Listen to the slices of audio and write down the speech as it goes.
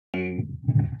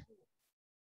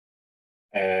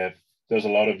there's a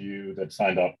lot of you that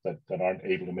signed up that aren't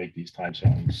able to make these time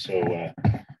zones.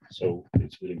 So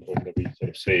it's really important that we sort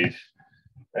of save,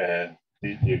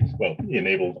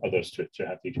 enable others to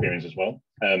have the experience as well.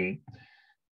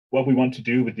 What we want to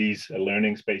do with these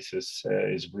learning spaces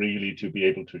is really to be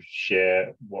able to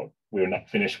share what we're not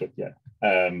finished with yet.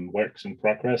 Works in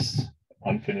progress,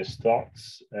 unfinished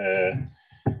thoughts,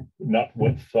 not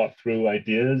thought through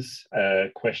ideas,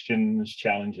 questions,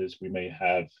 challenges we may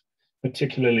have,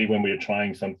 particularly when we're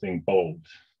trying something bold,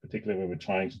 particularly when we're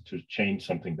trying to change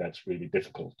something that's really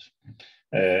difficult.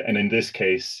 And in this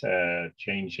case,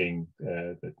 changing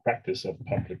the practice of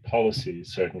public policy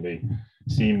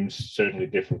seems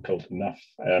difficult enough.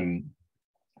 And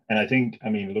I think,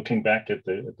 looking back at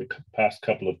the past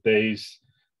couple of days,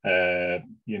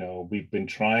 we've been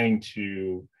trying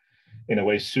to, in a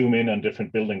way, zoom in on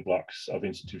different building blocks of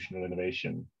institutional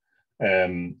innovation.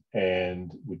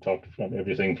 And we talked from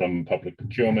everything from public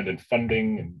procurement and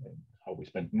funding and how we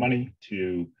spend money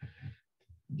to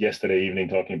yesterday evening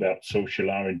talking about social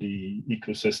R&D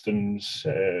ecosystems,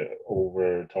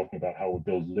 over talking about how we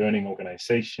build learning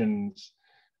organizations,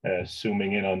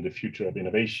 zooming in on the future of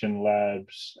innovation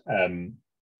labs. And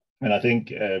I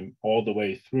think all the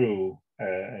way through,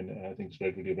 and I think it's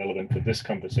really relevant for this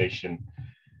conversation,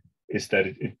 is that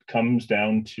it comes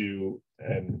down to,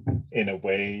 in a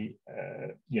way,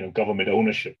 government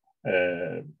ownership,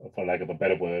 for lack of a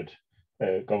better word,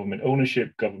 government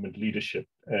ownership, government leadership.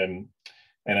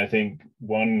 And I think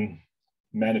one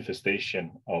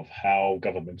manifestation of how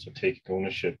governments are taking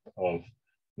ownership of,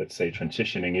 let's say,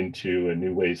 transitioning into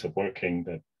new ways of working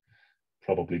that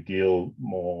probably deal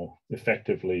more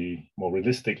effectively, more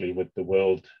realistically with the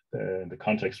world, the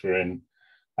context we're in,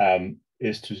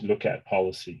 is to look at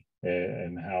policy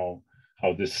and how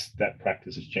that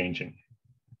practice is changing.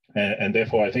 And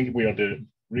therefore, I think we are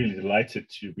really delighted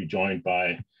to be joined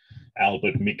by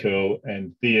Albert, Mikko,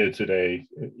 and Thea today.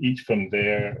 Each from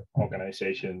their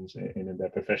organizations and in their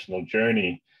professional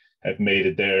journey have made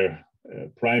it their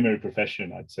primary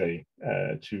profession, I'd say,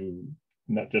 to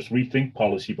not just rethink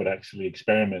policy, but actually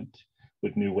experiment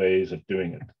with new ways of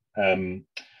doing it.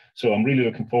 So I'm really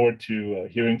looking forward to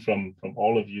hearing from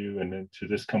all of you and then to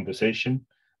this conversation.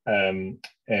 And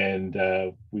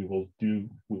we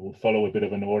will follow a bit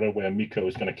of an order where Mikko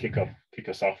is going to kick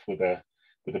us off with a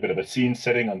bit of a scene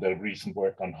setting on the recent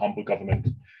work on humble government,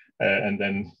 and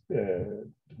then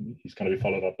he's going to be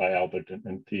followed up by Albert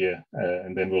and Thea,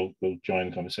 and then we'll join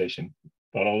the conversation.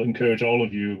 But I'll encourage all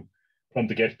of you from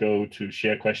the get-go to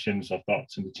share questions or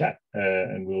thoughts in the chat,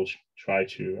 and we'll try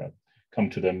to come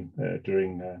to them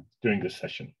during this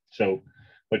session. So,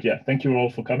 but yeah, thank you all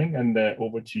for coming, and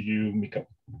over to you, Mikko.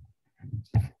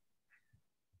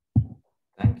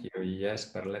 Thank you,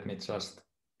 Jesper. Let me just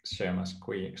share my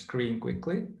screen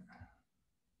quickly.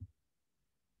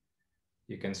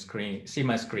 You can see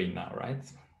my screen now, right?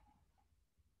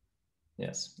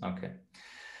 Yes, okay.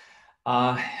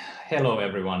 Hello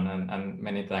everyone, and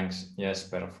many thanks,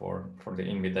 Jesper, for the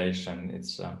invitation.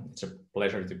 It's a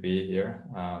pleasure to be here,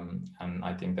 and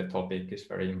I think the topic is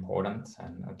very important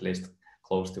and at least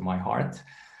close to my heart.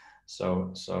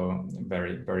 So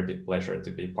very big pleasure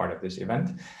to be part of this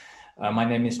event. My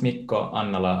name is Mikko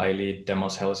Annala. I lead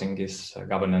Demos Helsinki's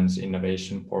governance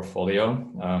innovation portfolio,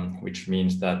 which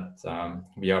means that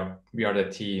we are the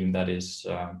team that is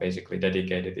basically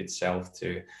dedicated itself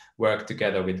to work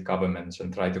together with governments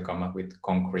and try to come up with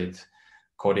concrete,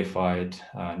 codified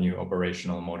new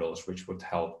operational models which would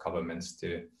help governments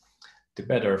to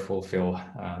better fulfill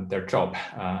their job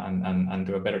and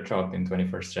do a better job in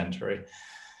 21st century.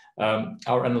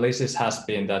 Our analysis has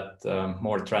been that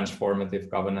more transformative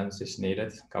governance is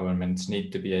needed. Governments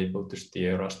need to be able to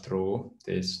steer us through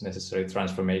these necessary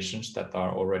transformations that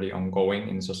are already ongoing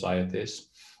in societies.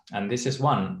 And this is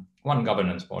one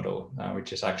governance model,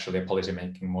 which is actually a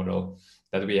policymaking model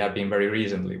that we have been very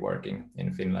recently working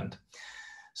in Finland.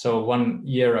 So 1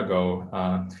 year ago,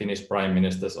 Finnish Prime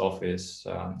Minister's office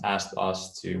asked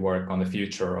us to work on the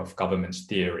future of government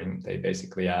steering. They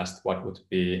basically asked what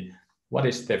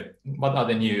are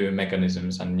the new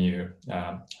mechanisms and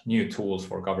new tools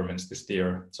for governments to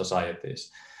steer societies.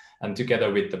 And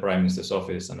together with the Prime Minister's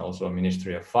office and also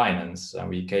Ministry of Finance,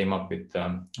 we came up with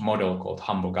a model called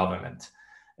humble government.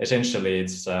 Essentially,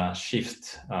 it's a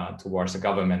shift towards a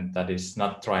government that is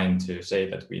not trying to say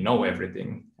that we know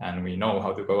everything and we know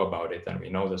how to go about it and we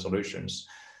know the solutions,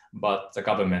 but a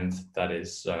government that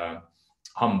is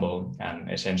humble and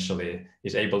essentially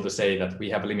is able to say that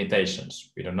we have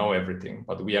limitations. We don't know everything,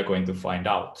 but we are going to find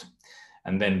out,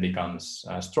 and then becomes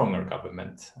a stronger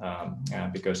government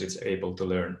because it's able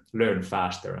to learn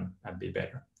faster and be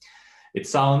better. It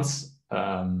sounds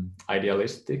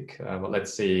idealistic, but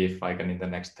let's see if I can in the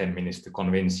next 10 minutes to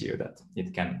convince you that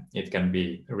it can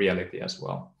be a reality as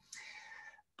well.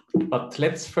 But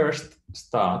let's first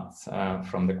start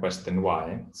from the question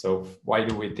why. So why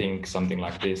do we think something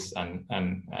like this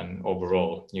and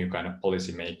overall new kind of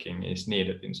policy making is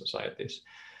needed in societies?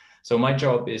 So my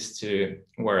job is to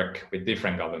work with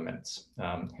different governments.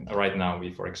 Right now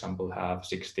we, for example, have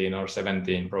 16 or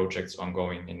 17 projects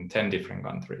ongoing in 10 different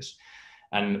countries.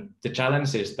 And the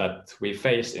challenges that we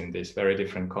face in these very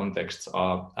different contexts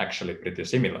are actually pretty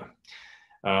similar.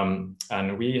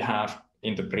 And we have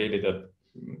interpreted that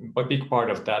a big part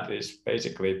of that is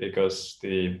basically because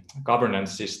the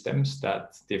governance systems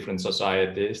that different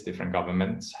societies, different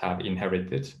governments have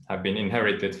been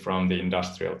inherited from the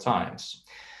industrial times.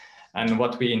 And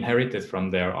what we inherited from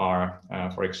there are,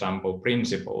 for example,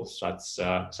 principles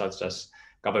such as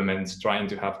governments trying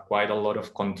to have quite a lot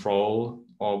of control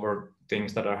over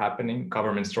things that are happening,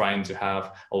 governments trying to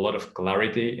have a lot of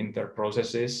clarity in their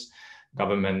processes,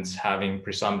 governments having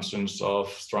presumptions of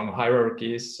strong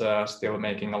hierarchies still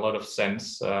making a lot of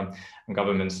sense, and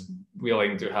governments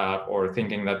willing to have or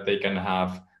thinking that they can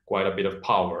have quite a bit of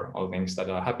power on things that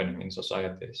are happening in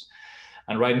societies.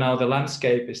 And right now the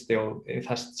landscape is still, it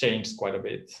has changed quite a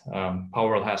bit.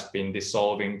 Power has been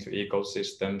dissolving to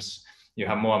ecosystems. You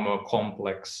have more and more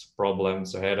complex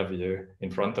problems ahead of you,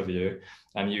 in front of you,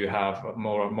 and you have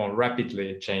more and more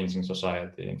rapidly changing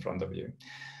society in front of you.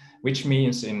 Which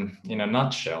means in a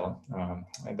nutshell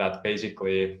that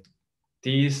basically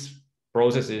these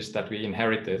processes that we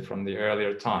inherited from the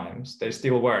earlier times, they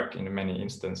still work in many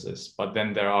instances, but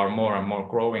then there are more and more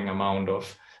growing amount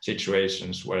of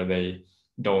situations where they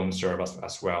don't serve us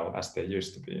as well as they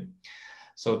used to be.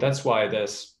 So that's why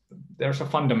there's a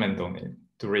fundamental need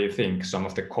to rethink some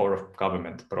of the core of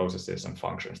government processes and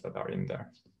functions that are in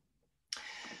there.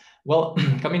 Well,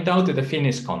 coming down to the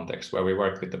Finnish context where we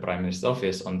worked with the Prime Minister's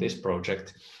Office on this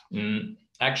project,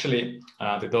 actually,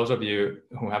 to those of you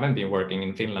who haven't been working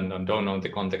in Finland and don't know the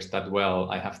context that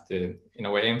well, I have to, in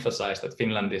a way, emphasize that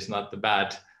Finland is not the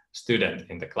bad student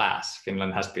in the class.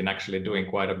 Finland has been actually doing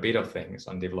quite a bit of things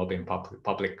on developing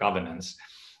public governance.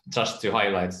 Just to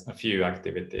highlight a few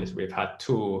activities, we've had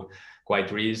 2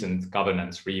 quite recent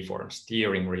governance reforms,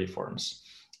 steering reforms,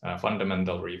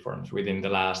 fundamental reforms within the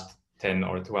last 10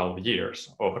 or 12 years,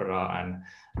 Ohra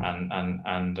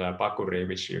and Pakuri,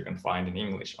 which you can find in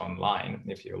English online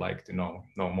if you like to know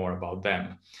more about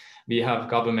them. We have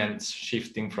governments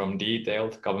shifting from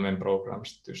detailed government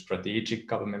programs to strategic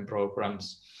government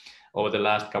programs. Over the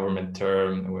last government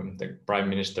term, the Prime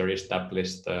Minister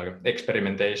established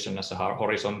experimentation as a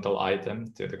horizontal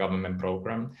item to the government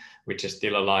program, which is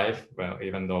still alive, well,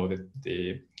 even though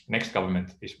the next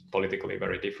government is politically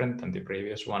very different than the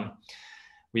previous one.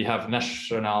 We have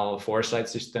national foresight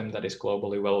system that is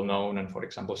globally well known, and for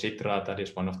example, Sitra, that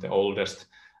is one of the oldest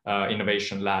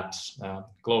innovation labs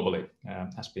globally,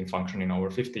 has been functioning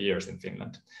over 50 years in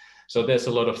Finland. So there's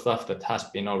a lot of stuff that has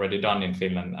been already done in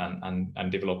Finland,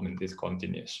 and development is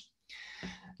continuous.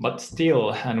 But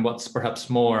still, and what's perhaps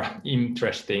more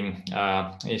interesting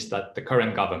is that the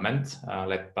current government,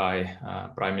 led by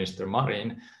Prime Minister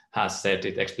Marin, has said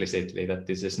it explicitly that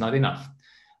this is not enough.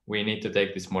 We need to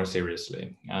take this more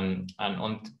seriously. And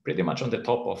pretty much on the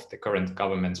top of the current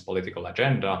government's political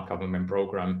agenda, government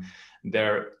program,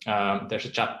 there's a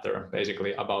chapter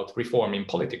basically about reforming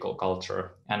political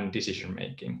culture and decision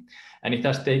making. And it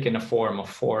has taken a form of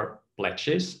 4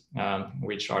 pledges,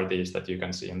 which are these that you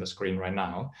can see on the screen right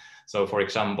now. So for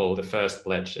example, the first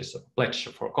pledge is a pledge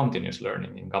for continuous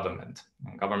learning in government.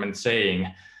 And government saying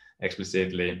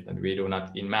explicitly that we do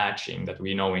not imagine that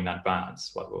we know in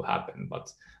advance what will happen,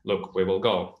 but look, we will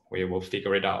go, we will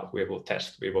figure it out, we will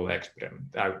test, we will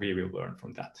experiment, we will learn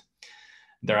from that.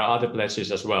 There are other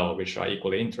pledges as well, which are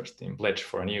equally interesting. Pledge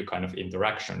for a new kind of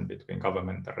interaction between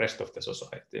government and the rest of the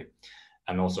society,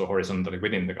 and also horizontally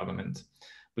within the government.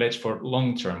 Pledge for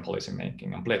long-term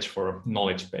policymaking and pledge for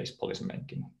knowledge-based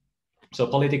policymaking. So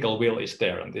political will is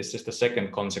there, and this is the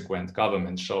second consequent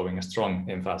government showing a strong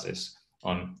emphasis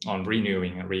on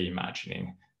renewing and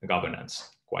reimagining the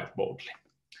governance quite boldly.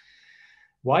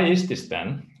 Why is this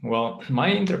then? Well, my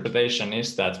interpretation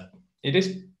is that it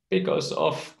is because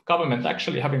of government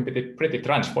actually having pretty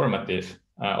transformative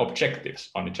objectives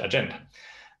on its agenda.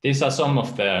 These are some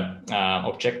of the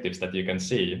objectives that you can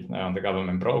see on the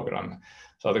government program.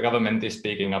 So the government is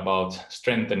speaking about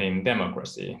strengthening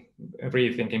democracy,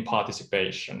 rethinking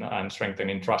participation, and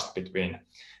strengthening trust between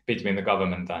the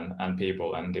government and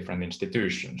people and different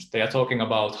institutions. They are talking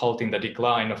about halting the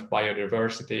decline of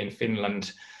biodiversity in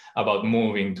Finland, about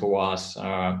moving towards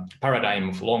a paradigm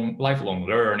of lifelong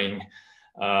learning,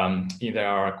 There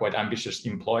are quite ambitious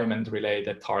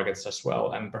employment-related targets as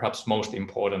well, and perhaps most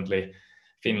importantly,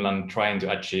 Finland trying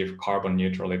to achieve carbon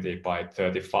neutrality by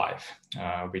 35,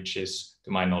 which is, to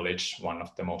my knowledge, one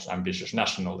of the most ambitious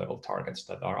national level targets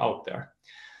that are out there.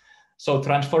 So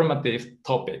transformative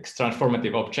topics,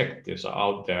 transformative objectives are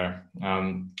out there,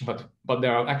 but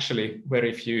there are actually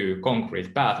very few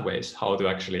concrete pathways how to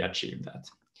actually achieve that.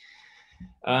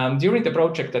 During the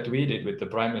project that we did with the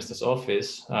Prime Minister's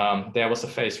office, there was a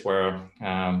phase where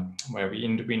we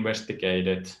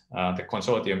investigated, the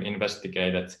consortium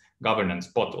investigated governance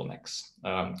bottlenecks.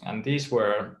 And these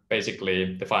were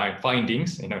basically the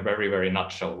findings in a very, very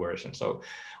nutshell version. So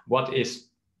what is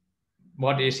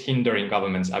hindering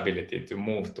government's ability to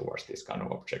move towards these kind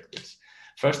of objectives?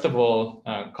 First of all,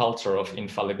 culture of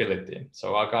infallibility.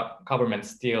 So our government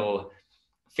still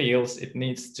feels it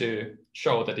needs to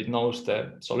show that it knows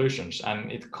the solutions, and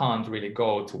it can't really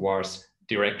go towards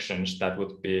directions that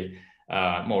would be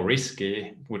more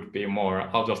risky, would be more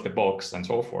out of the box and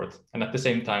so forth. And at the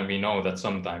same time, we know that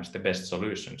sometimes the best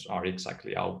solutions are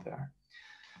exactly out there.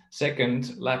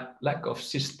 Second, lack of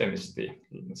systemicity,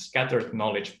 scattered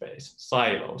knowledge base,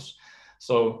 silos.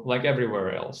 So like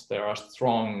everywhere else, there are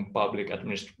strong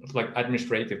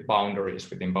administrative boundaries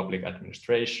within public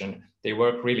administration. They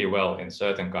work really well in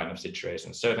certain kind of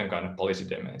situations, certain kind of policy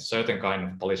domains, certain kind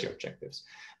of policy objectives.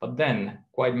 But then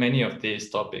quite many of these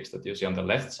topics that you see on the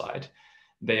left side,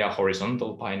 they are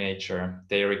horizontal by nature,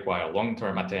 they require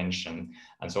long-term attention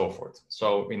and so forth.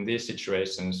 So in these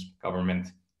situations,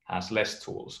 government has less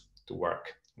tools to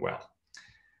work well.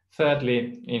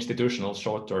 Thirdly, institutional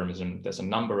short-termism. There's a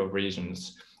number of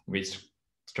reasons which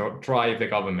drive the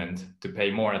government to pay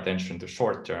more attention to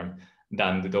short-term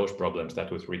than to those problems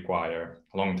that would require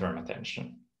long-term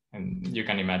attention. And you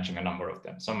can imagine a number of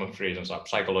them. Some of the reasons are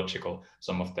psychological,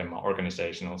 some of them are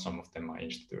organizational, some of them are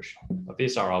institutional, but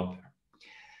these are out there.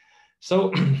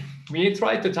 So we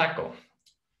tried to tackle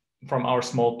from our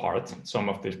small part some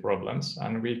of these problems,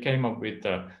 and we came up with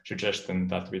a suggestion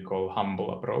that we call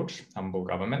humble approach, humble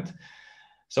government.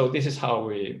 So this is how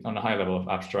we, on a high level of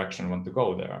abstraction, want to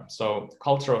go there. So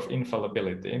culture of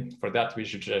infallibility, for that we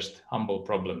suggest humble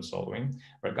problem solving,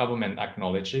 where government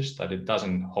acknowledges that it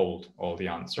doesn't hold all the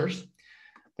answers.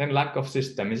 Then lack of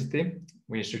systemicity,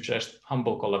 we suggest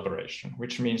humble collaboration,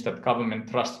 which means that government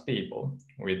trusts people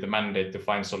with the mandate to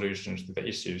find solutions to the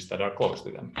issues that are close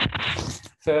to them.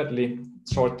 Thirdly,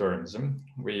 short-termism,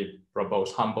 we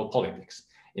propose humble politics.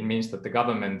 It means that the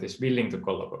government is willing to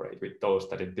collaborate with those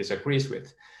that it disagrees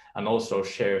with and also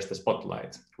shares the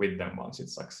spotlight with them once it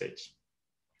succeeds.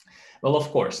 Well, of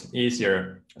course,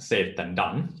 easier said than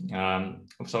done.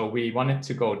 So we wanted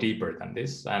to go deeper than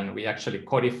this, and we actually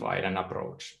codified an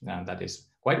approach that is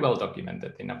quite well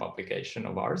documented in a publication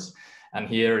of ours. And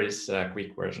here is a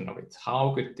quick version of it.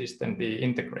 How could this then be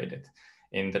integrated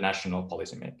in the national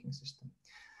policymaking system?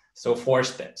 So 4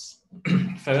 steps.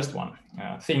 First one,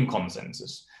 think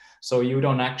consensus. So you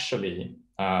don't actually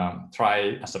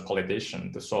try as a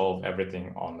politician to solve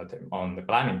everything on the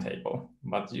planning table,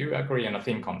 but you agree on a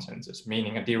think consensus,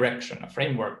 meaning a direction, a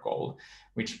framework goal,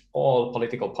 which all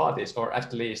political parties, or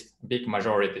at least a big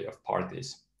majority of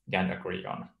parties, can agree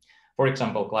on. For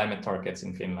example, climate targets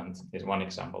in Finland is one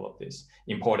example of this.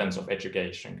 Importance of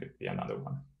education could be another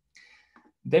one.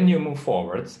 Then you move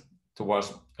forward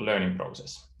towards a learning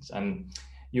process, and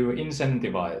you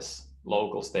incentivize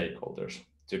local stakeholders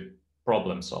to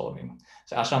problem solving.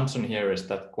 The assumption here is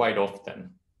that quite often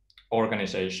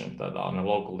organizations that are on a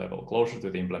local level closer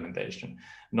to the implementation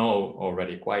know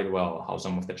already quite well how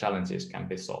some of the challenges can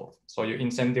be solved. So you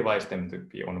incentivize them to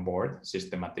be on board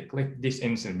systematically,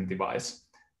 disincentivize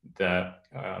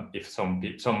if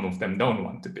some of them don't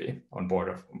want to be on board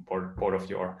of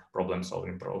your problem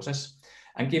solving process,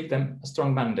 and give them a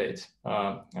strong mandate,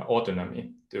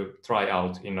 autonomy to try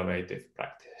out innovative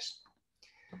practices.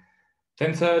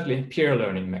 Then thirdly, peer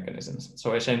learning mechanisms.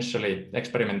 So essentially,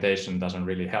 experimentation doesn't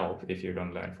really help if you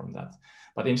don't learn from that.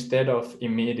 But instead of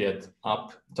immediate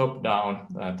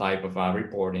top-down type of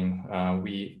reporting,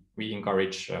 we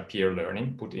encourage peer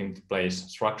learning, put into place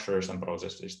structures and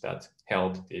processes that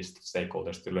help these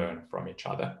stakeholders to learn from each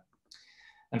other.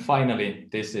 And finally,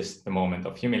 this is the moment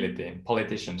of humility.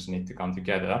 Politicians need to come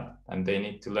together, and they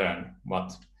need to learn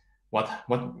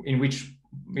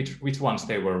which ones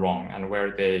they were wrong and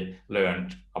where they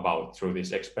learned about through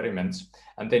these experiments,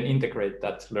 and then integrate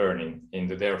that learning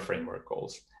into their framework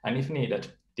goals. And if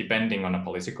needed, depending on a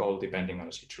policy goal, depending on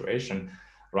a situation,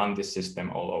 run this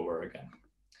system all over again.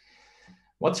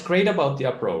 What's great about the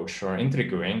approach, or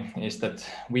intriguing, is that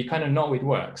we kind of know it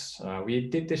works. We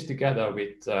did this together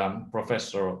with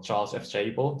Professor Charles F.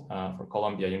 Chapel for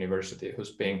Columbia University,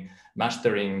 who's been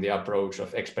mastering the approach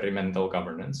of experimental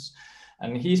governance.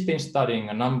 And he's been studying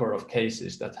a number of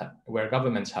cases where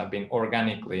governments have been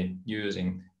organically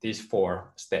using these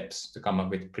 4 steps to come up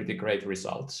with pretty great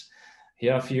results.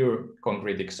 Here are a few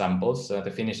concrete examples. The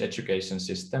Finnish education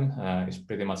system is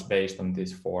pretty much based on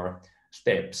these 4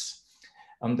 steps.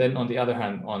 And then on the other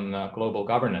hand, on global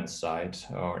governance side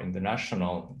or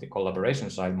international, the collaboration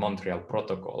side, Montreal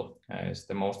Protocol is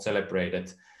the most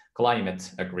celebrated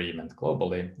climate agreement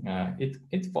globally.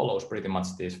 It follows pretty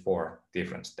much these 4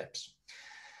 different steps.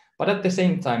 But at the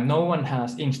same time, no one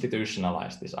has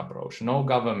institutionalized this approach. No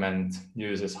government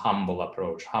uses humble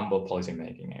approach, humble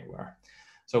policymaking anywhere.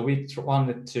 So we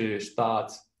wanted to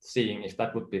start seeing if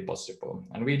that would be possible.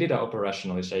 And we did an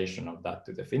operationalization of that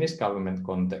to the Finnish government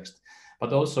context.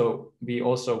 But also, we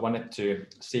also wanted to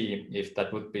see if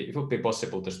it would be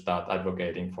possible to start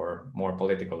advocating for more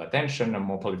political attention and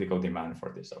more political demand for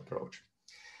this approach.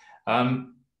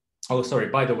 Oh, sorry,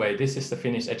 by the way, this is the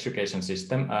Finnish education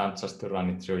system. Just to run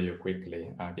it through you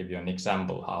quickly, I'll give you an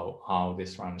example how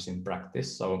this runs in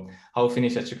practice. So how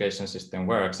Finnish education system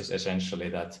works is essentially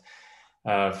that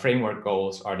framework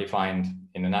goals are defined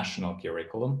in a national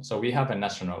curriculum. So we have a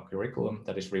national curriculum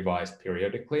that is revised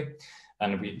periodically,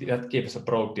 and that gives a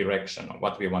broad direction on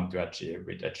what we want to achieve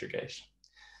with education.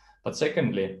 But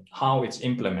secondly, how it's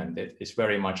implemented is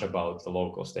very much about the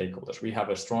local stakeholders. We have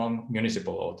a strong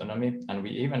municipal autonomy, and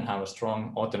we even have a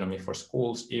strong autonomy for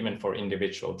schools, even for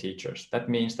individual teachers. That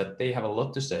means that they have a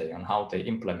lot to say on how they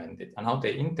implement it and how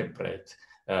they interpret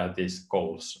these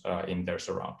goals in their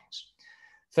surroundings.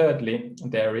 Thirdly,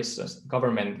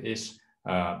 government is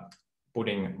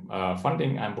putting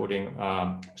funding and putting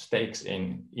stakes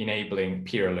in enabling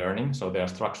peer learning. So there are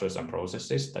structures and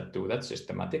processes that do that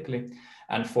systematically.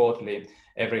 And fourthly,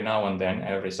 every now and then,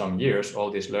 every some years,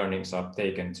 all these learnings are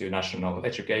taken to National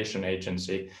Education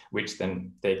Agency, which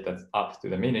then take that up to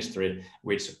the ministry,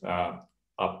 which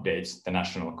updates the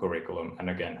national curriculum. And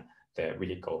again, the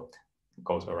vehicle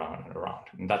goes around and around.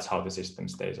 And that's how the system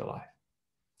stays alive.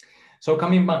 So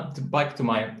coming back to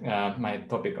my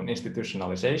topic on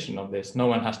institutionalization of this, no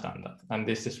one has done that. And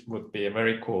this would be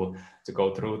very cool to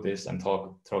go through this and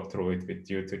talk through it with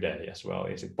you today as well.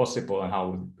 Is it possible and how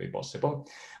would it be possible?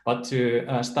 But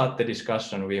to start the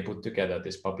discussion, we put together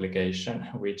this publication,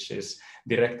 which is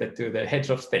directed to the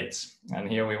heads of states. And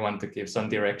here we want to give some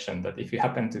direction that if you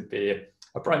happen to be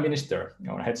a prime minister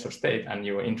or heads of state and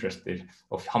you're interested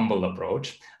of humble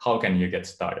approach, how can you get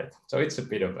started? So it's a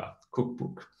bit of a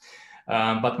cookbook.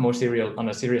 But on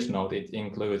a serious note, it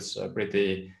includes a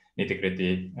pretty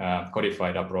nitty-gritty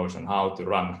codified approach on how to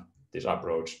run this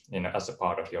approach as a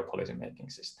part of your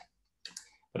policymaking system.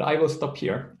 But I will stop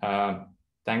here.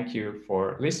 Thank you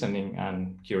for listening,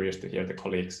 and curious to hear the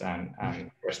colleagues and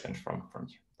questions from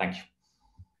you. Thank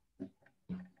you.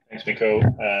 Thanks, Mikko.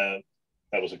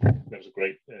 That was a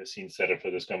great scene setter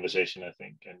for this conversation, I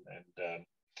think, and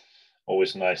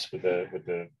always nice with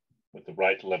the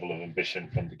right level of ambition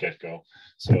from the get-go.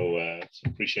 So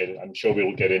appreciate it. I'm sure we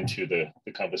will get into the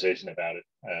conversation about it.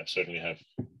 I certainly have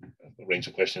a range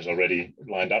of questions already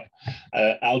lined up.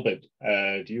 Albert,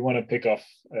 do you want to pick off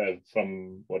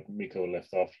from what Mikko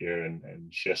left off here and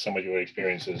share some of your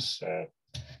experiences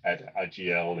at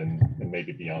IGL and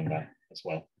maybe beyond that as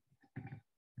well?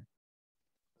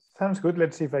 Sounds good.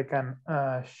 Let's see if I can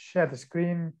share the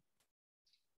screen.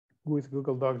 With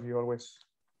Google Docs, you always...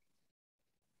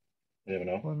 You never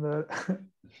know.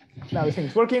 Now the thing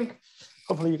is working.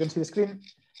 Hopefully you can see the screen.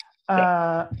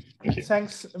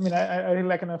 Thanks. I mean, I really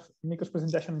like enough Mikko's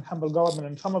presentation on humble government,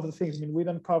 and some of the things, I mean, we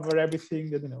don't cover everything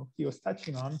that he was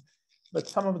touching on, but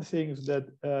some of the things that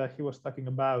he was talking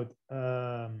about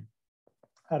are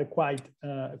quite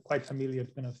familiar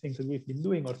kind of things that we've been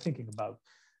doing or thinking about.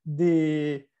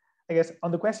 I guess on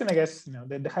the question,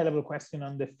 the high level question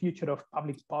on the future of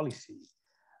public policy,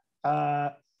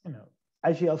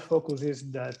 IGL's focus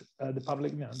is that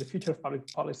the future of public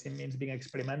policy means being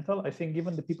experimental. I think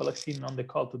given the people I've seen on the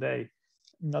call today,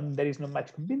 there is not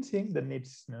much convincing that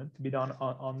needs to be done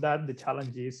on that. The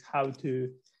challenge is how to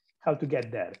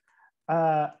get there.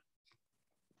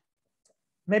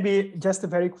 Maybe just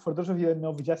for those of you that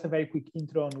know, just a very quick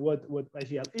intro on what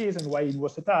IGL is and why it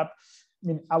was set up. I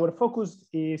mean, our focus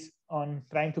is on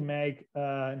trying to make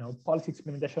policy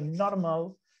experimentation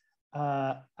normal.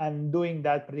 And doing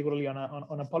that particularly on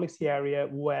a policy area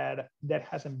where there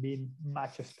hasn't been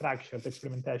much structured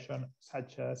experimentation,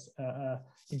 such as,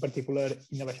 in particular,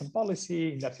 innovation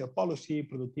policy, industrial policy,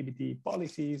 productivity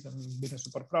policies, and business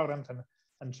support programs,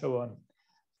 and so on.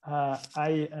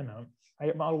 I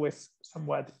am always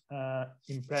somewhat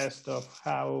impressed of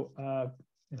how,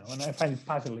 and I find it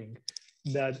puzzling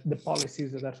that the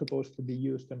policies that are supposed to be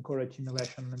used to encourage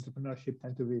innovation and entrepreneurship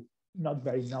tend to be not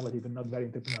very innovative and not very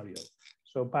entrepreneurial.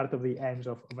 So part of the aims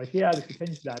of IGL is to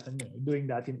change that and doing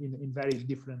that in very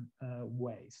different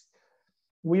ways.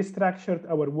 We structured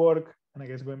our work, and I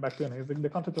guess going back to the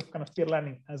concept of kind of peer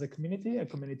learning as a community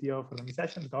of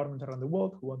organizations, governments around the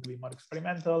world who want to be more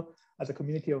experimental, as a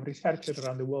community of researchers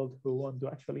around the world who want to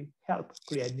actually help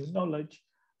create new knowledge.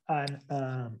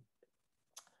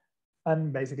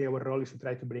 And basically our role is to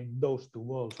try to bring those two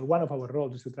worlds, or one of our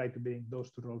roles is to try to bring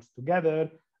those two roles together.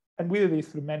 And we do this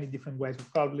through many different ways.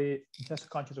 We're probably just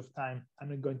conscious of time. I'm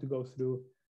not going to go through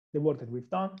the work that we've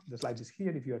done. The slides is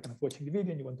here if you're kind of watching the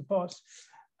video and you want to pause.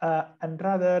 And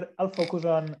rather, I'll focus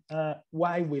on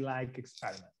why we like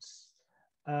experiments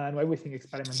and why we think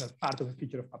experiments are part of the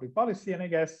future of public policy. And I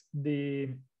guess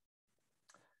we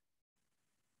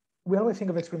always think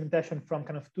of experimentation from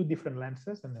kind of two different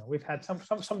lenses. And we've had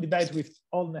some debates with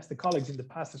all nested colleagues in the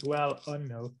past as well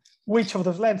on which of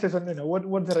those lenses and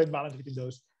what's the right balance between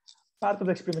those. Part of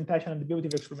the experimentation and the beauty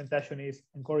of experimentation is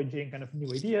encouraging kind of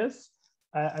new ideas.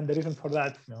 And the reason for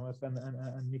that, as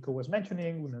and Mikko was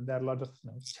mentioning, there are lots of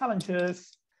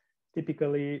challenges.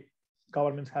 Typically,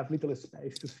 governments have little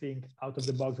space to think out of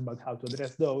the box about how to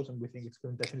address those. And we think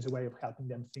experimentation is a way of helping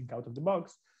them think out of the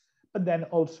box. But then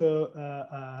also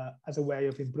as a way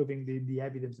of improving the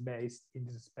evidence base in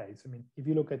this space. I mean, if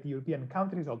you look at European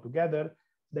countries altogether,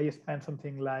 they spend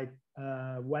something like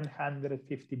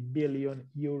 150 billion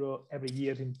euro every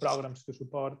year in programs to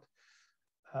support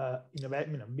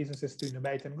businesses to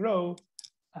innovate and grow,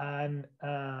 and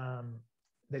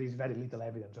there is very little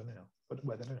evidence on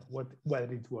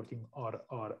whether it's working or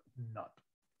not.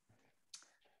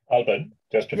 Albert,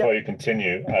 just before you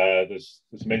continue, there's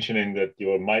mentioning that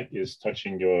your mic is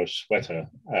touching your sweater,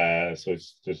 so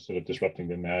it's just sort of disrupting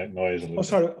the noise a little bit.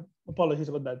 Sorry, apologies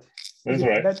about that. That's all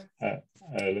right.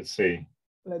 Let's see.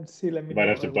 Let's see. You might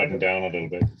have to button down a little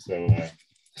bit. So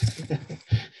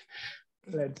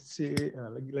let's see.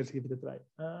 Let's give it a try.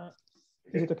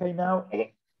 Is it okay now?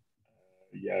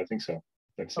 Yeah, I think so.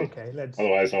 Let's see. Okay.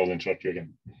 Otherwise, I'll interrupt you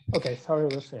again. Okay. Sorry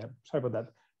about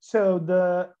that. So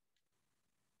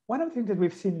one of the things that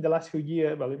we've seen in the last few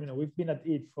years, we've been at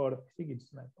it for, I think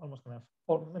it's almost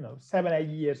 7-8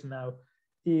 years now,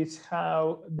 is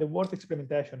how the word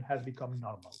experimentation has become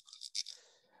normal.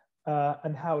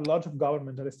 And how lots of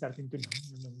governments are starting to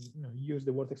use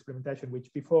the word experimentation,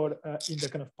 which before in the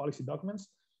kind of policy documents.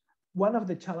 One of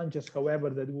the challenges, however,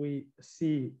 that we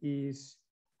see is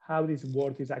how this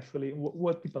word is actually,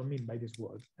 what people mean by this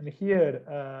word. And here,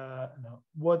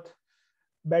 what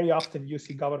very often you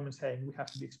see governments saying we have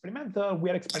to be experimental, we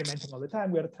are experimenting all the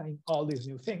time, we are trying all these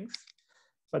new things.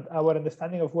 But our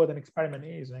understanding of what an experiment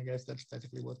is, and I guess that's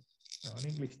basically what an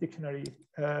English dictionary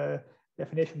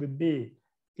definition would be,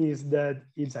 is that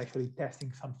it's actually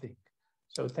testing something.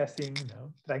 So testing,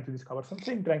 trying to discover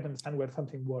something, trying to understand where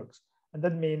something works. And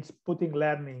that means putting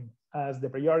learning as the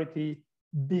priority,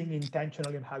 being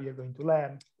intentional in how you're going to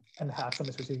learn, and have some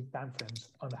specific timeframes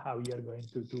on how you're going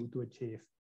to achieve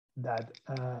that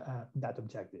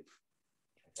objective.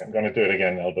 I'm going to do it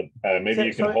again, Albert. Maybe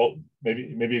you can hold.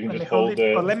 Maybe you can just hold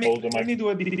the. Let me do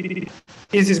it.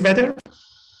 Is this better?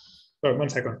 Oh, 1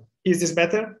 second. Is this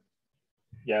better?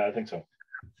 Yeah, I think so.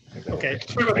 Okay.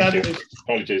 Sorry about that.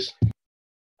 Apologies.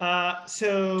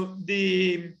 So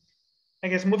I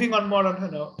guess moving on more on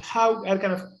how are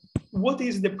kind of what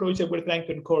is the approach that we're trying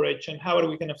to encourage, and how are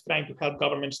we kind of trying to help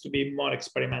governments to be more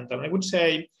experimental? And I would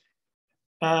say.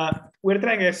 We're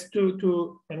trying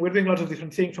and we're doing lots of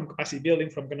different things, from capacity building,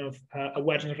 from kind of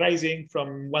awareness raising,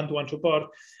 from one-to-one support.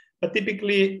 But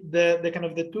typically, the kind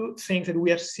of the two things that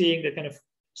we are seeing that kind of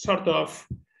sort of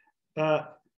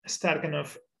start kind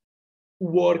of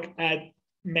work at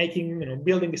making,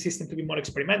 building the system to be more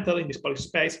experimental in this policy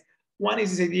space. One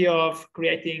is this idea of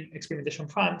creating experimentation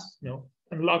funds,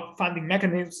 unlock funding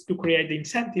mechanisms to create the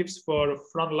incentives for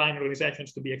frontline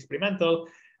organizations to be experimental.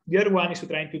 The other one is to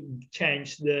trying to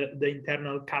change the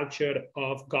internal culture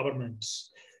of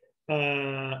governments,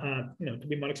 to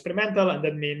be more experimental, and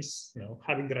that means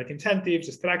having the right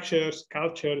incentives, structures,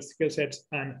 cultures, skill sets,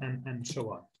 and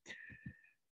so on.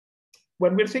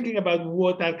 When we're thinking about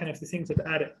what are kind of the things that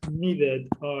are needed,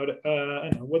 or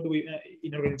what do we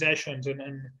in organizations,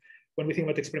 and when we think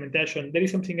about experimentation, there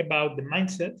is something about the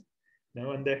mindset.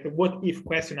 And the what if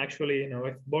question actually,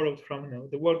 I've borrowed from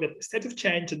the work that State of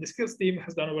Change and the skills team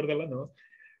has done over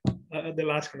the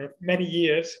last kind of many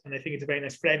years, and I think it's a very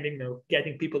nice framing,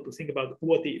 getting people to think about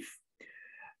what if.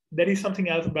 there is something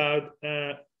else about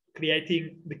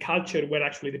creating the culture where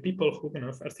actually the people who kind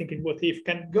of are thinking what if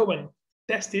can go and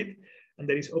test it, and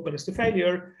there is openness to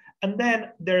failure. And then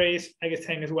there is, I guess,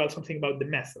 saying as well something about the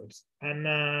methods and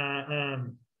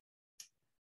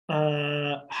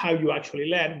how you actually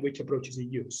learn, which approaches you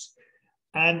use.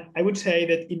 And I would say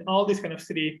that in all these kind of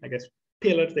three, I guess,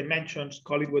 pillars, dimensions,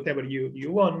 call it whatever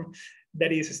you want,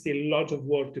 there is still lots of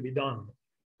work to be done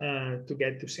to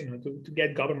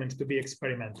get governments to be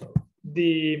experimental.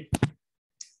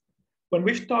 When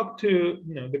we've talked to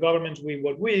the governments we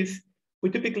work with, we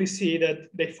typically see that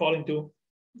they fall into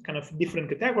kind of different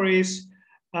categories,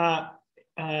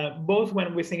 both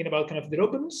when we're thinking about kind of their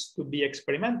openness to be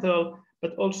experimental,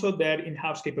 but also their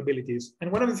in-house capabilities.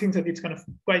 And one of the things that it's kind of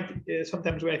quite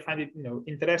sometimes where I find it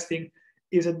interesting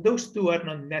is that those two are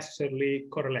not necessarily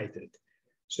correlated.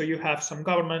 So you have some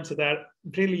governments that are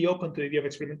really open to the idea of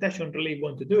experimentation, really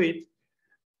want to do it,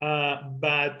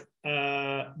 but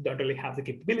don't really have the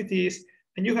capabilities.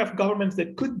 And you have governments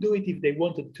that could do it if they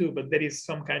wanted to, but there is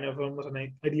some kind of almost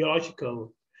an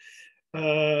ideological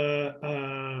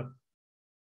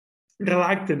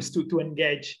reluctance to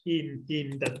engage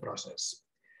in that process.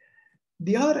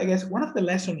 The other, I guess, one of the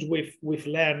lessons we've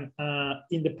learned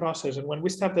in the process, and when we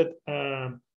started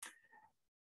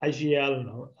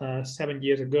IGL 7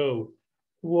 years ago,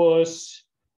 was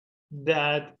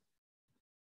that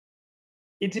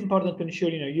it's important to ensure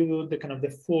you do the kind of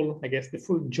the full, I guess, the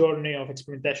full journey of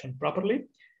experimentation properly.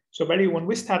 So when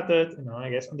we started, I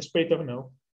guess, on the spirit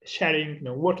of sharing,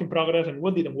 work in progress and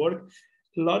what didn't work,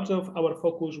 lots of our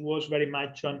focus was very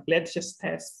much on let's just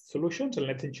test solutions and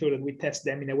let's ensure that we test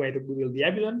them in a way that we will be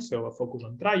evident. So a focus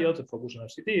on trials, a focus on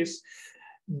RCTs.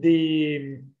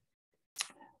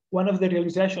 One of the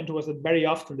realizations was that very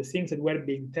often the things that were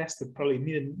being tested probably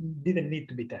didn't need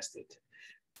to be tested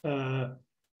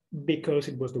because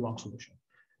it was the wrong solution.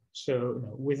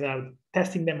 So without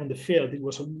testing them on the field, it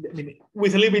was,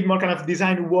 with a little bit more kind of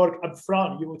design work up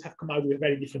front, you would have come out with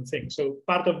very different things. So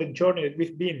part of the journey that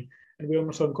we've been, and we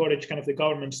also encourage kind of the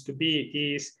governments to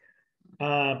be, is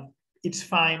it's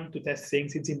fine to test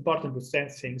things. It's important to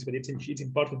test things, but it's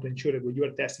important to ensure that what you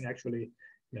are testing actually,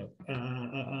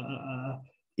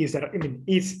 is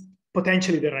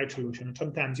potentially the right solution. And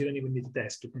sometimes you don't even need to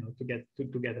test to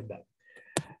get at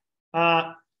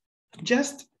that.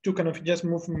 Just to kind of just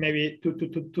move maybe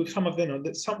to some of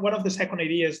one of the second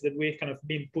ideas that we've kind of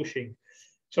been pushing.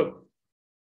 So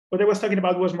what I was talking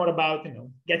about was more about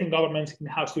getting governments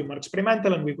in-house to be more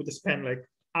experimental, and we would spend like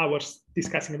hours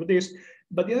discussing about this.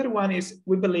 But the other one is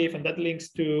we believe, and that links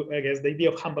to, I guess, the idea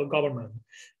of humble government,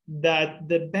 that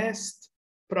the best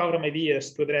program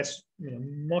ideas to address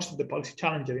most of the policy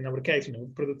challenges, in our case,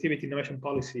 productivity, innovation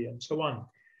policy, and so on,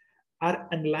 are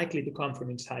unlikely to come from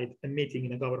inside a meeting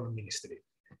in a government ministry.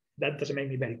 That doesn't make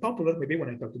me very popular, maybe when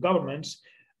I talk to governments,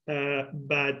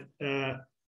 but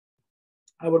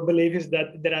our belief is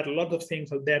that there are a lot of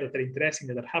things out there that are interesting,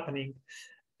 that are happening,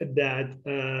 that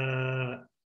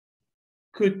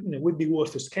would be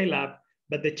worth to scale up.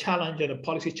 But the challenge, and the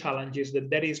policy challenge, is that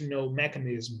there is no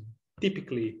mechanism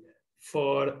typically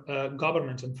for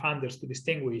governments and funders to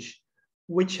distinguish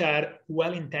which are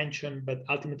well-intentioned but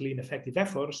ultimately ineffective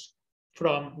efforts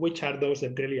from which are those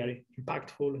that really are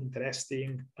impactful,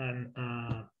 interesting, and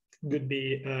would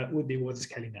be worth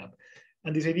scaling up.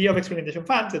 And this idea of experimentation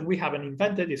funds that we haven't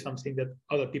invented is something that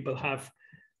other people have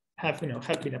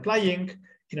been applying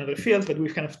in other fields, but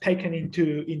we've kind of taken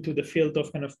into the field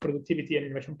of kind of productivity and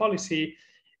innovation policy,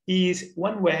 is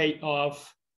one way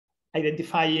of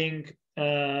identifying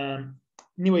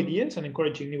new ideas and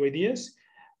encouraging new ideas.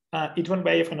 It's one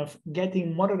way of kind of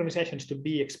getting more organizations to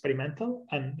be experimental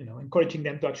and encouraging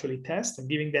them to actually test and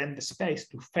giving them the space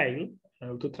to fail,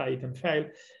 to try it and fail.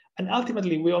 And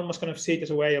ultimately, we almost kind of see it as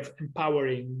a way of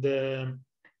empowering the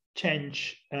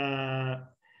change,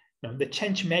 the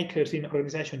change makers in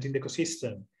organizations, in the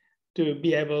ecosystem, to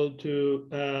be able to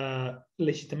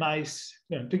legitimize,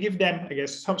 to give them, I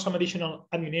guess, some additional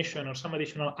ammunition or some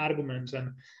additional arguments,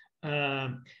 and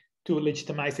to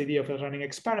legitimize the idea of running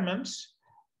experiments,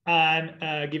 and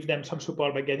give them some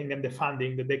support by getting them the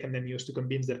funding that they can then use to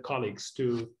convince their colleagues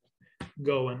to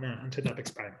go and set up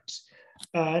experiments.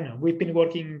 We've been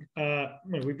working,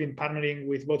 we've been partnering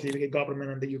with both the UK government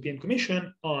and the European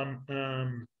Commission on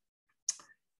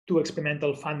 2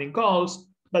 experimental funding calls,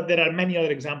 but there are many other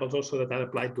examples also that are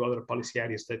applied to other policy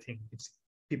areas that I think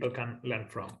people can learn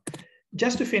from.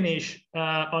 Just to finish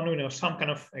on some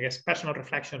kind of, I guess, personal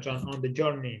reflections on the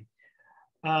journey.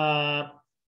 And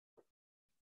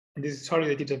this is, sorry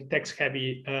that it's a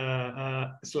text-heavy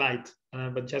slide,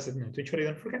 but just to ensure you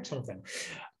don't forget some of them.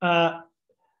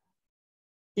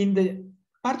 In the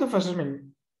part of us, I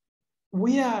mean,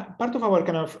 we are part of our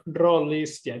kind of role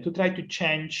is to try to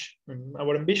change.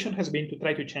 Our ambition has been to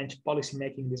try to change policy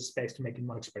making in this space to make it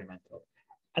more experimental,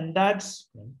 and that's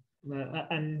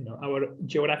our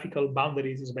geographical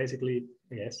boundaries is basically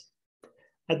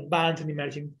advanced and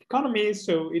emerging economies.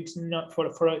 So it's not for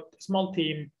a small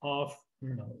team of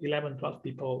 11, 12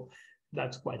 people.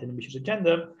 That's quite an ambitious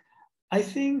agenda. I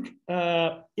think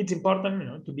it's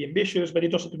important to be ambitious, but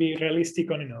it's also to be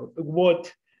realistic on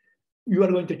what you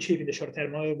are going to achieve in the short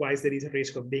term. Otherwise, there is a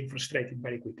risk of being frustrated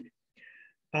very quickly.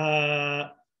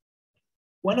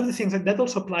 One of the things that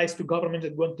also applies to governments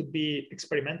that want to be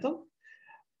experimental.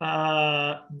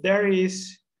 There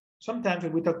is sometimes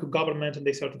when we talk to governments and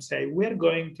they sort of say, we're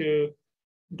going to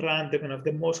run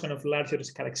the most larger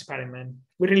scale experiment.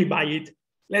 We really buy it.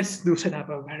 Let's set up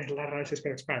a very large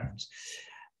scale experiments.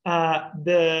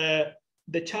 The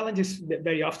challenge is that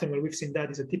very often when we've seen that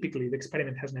is that typically the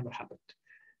experiment has never happened.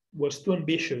 Was too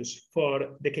ambitious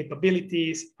for the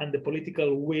capabilities and the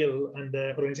political will and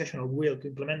the organizational will to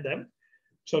implement them.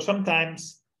 So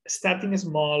sometimes starting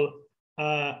small,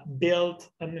 build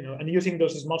and using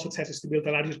those small successes to build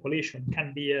a larger coalition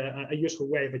can be a useful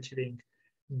way of achieving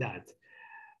that.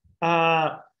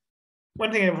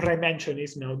 One thing I mentioned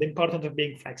is the importance of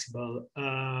being flexible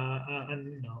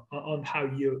and on how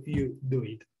you do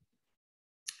it.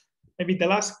 Maybe the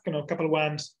last couple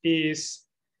ones is,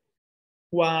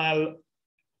 while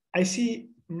I see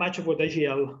much of what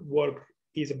AGL work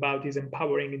is about is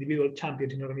empowering individual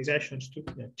champions in organizations to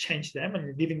change them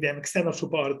and giving them external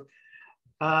support,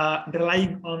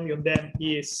 relying only on them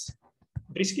is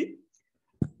risky.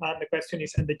 The question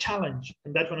is, and the challenge,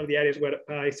 and that's one of the areas where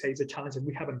I say is a challenge that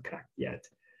we haven't cracked yet,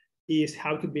 is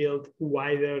how to build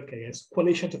wider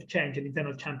coalitions of change and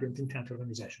internal champions in internal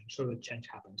organizations so that change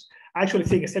happens. I actually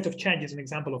think a set of change is an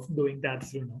example of doing that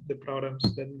through the programs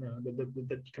that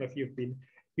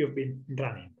you've been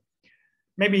running.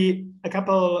 Maybe a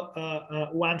couple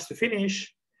ones to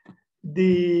finish.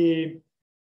 This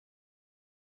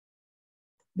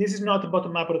is not a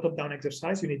bottom-up or a top-down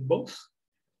exercise. You need both.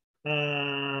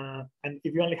 And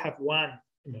if you only have one,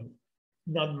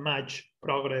 not much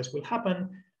progress will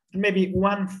happen. Maybe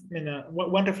one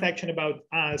reflection about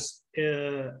us,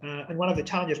 and one of the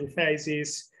challenges we face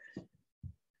is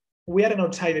we are an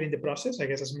outsider in the process, I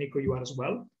guess, as Mikko, you are as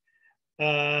well.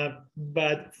 And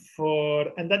that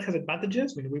has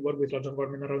advantages. We work with lots of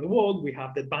government around the world. We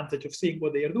have the advantage of seeing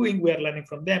what they are doing. We are learning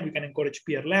from them. We can encourage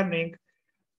peer learning.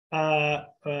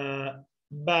 But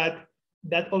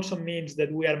that also means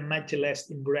that we are much less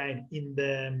ingrained in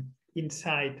the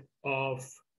inside of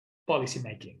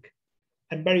policymaking.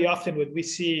 And very often what we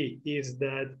see is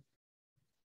that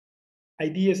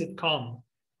ideas that come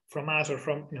from us or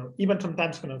from, even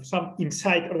sometimes some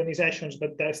inside organizations,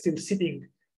 but they're still sitting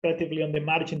relatively on the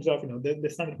margins of, the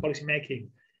standard policymaking,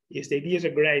 is the ideas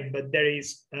are great, but there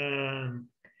is a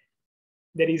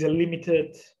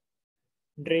limited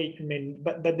rate.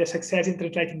 But the success in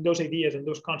translating those ideas and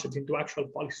those concepts into actual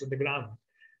policies on the ground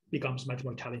becomes much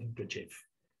more challenging to achieve.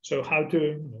 So how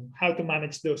to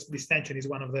manage this tension is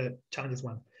one of the challenges.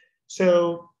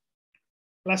 So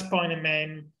last point,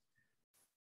 I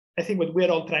think what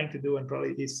we're all trying to do, and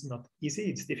probably is not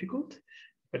easy, it's difficult,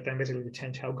 but then basically to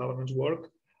change how governments work.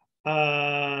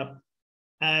 And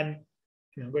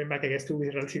going back, I guess, to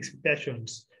realistic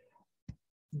expectations,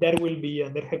 there will be,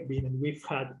 and there have been, and we've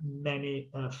had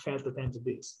many failed attempts at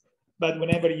this. But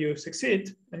whenever you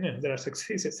succeed, and there are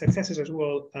successes as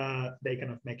well, they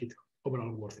kind of make it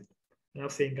overall worth it. And I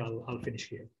think I'll finish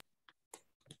here.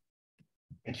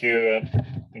 Thank you,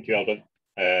 Albert,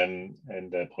 and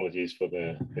apologies for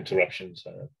the interruptions.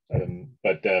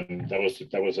 But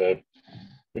that was a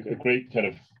great kind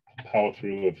of power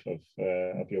through of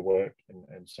your work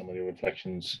and some of your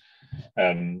reflections.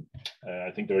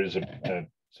 I think there is a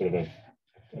sort of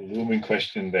a looming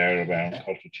question there around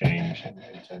cultural change in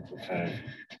terms of kind of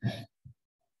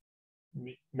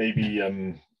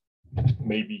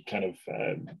maybe kind of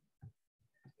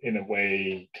in a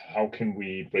way, how can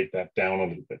we break that down a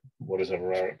little bit? What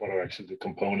are actually the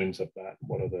components of that?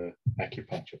 What are the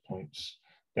acupuncture points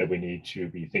that we need to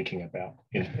be thinking about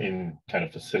in kind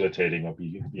of facilitating or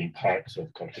being parts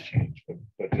of cultural change?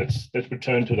 But let's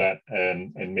return to that,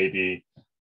 and maybe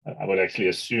I would actually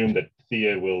assume that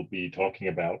Thea will be talking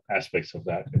about aspects of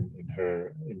that in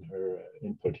her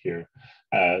input here.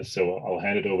 So I'll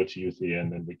hand it over to you, Thea,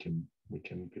 and then we can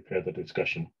prepare the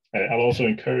discussion. I'll also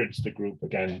encourage the group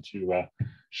again to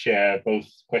share both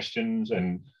questions,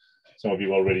 and some of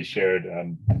you already shared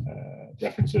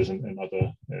references and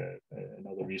other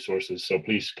resources. So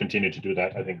please continue to do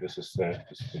that. I think this is the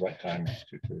right time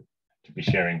be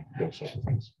sharing those sorts of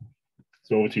things.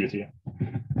 So over to you, Thea.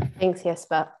 Thanks,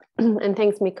 Jesper, and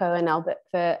thanks, Mikko and Albert,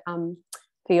 for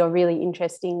your really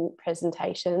interesting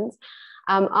presentations.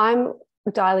 I'm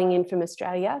dialing in from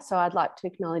Australia, so I'd like to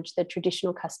acknowledge the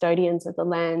traditional custodians of the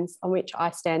lands on which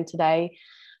I stand today,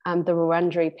 the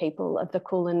Wurundjeri people of the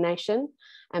Kulin Nation,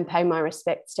 and pay my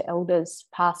respects to elders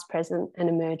past, present and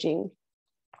emerging.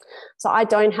 So I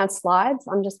don't have slides,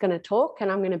 I'm just going to talk,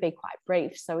 and I'm going to be quite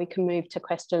brief so we can move to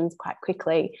questions quite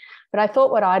quickly. But I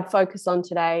thought what I'd focus on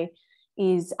today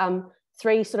is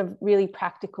three sort of really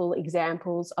practical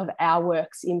examples of our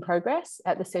works in progress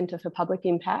at the Centre for Public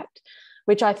Impact,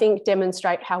 which I think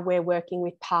demonstrate how we're working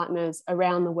with partners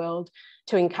around the world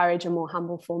to encourage a more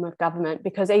humble form of government.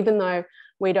 Because even though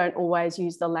we don't always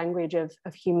use the language of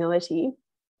humility,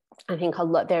 I think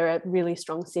there are really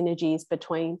strong synergies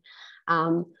between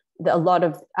a lot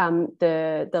of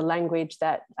the language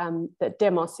that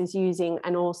Demos is using,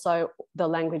 and also the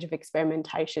language of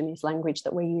experimentation is language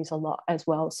that we use a lot as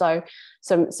well. So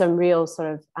some real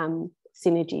sort of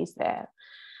synergies there.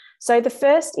 So the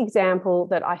first example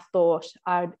that I thought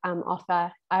I'd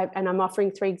offer, and I'm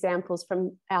offering three examples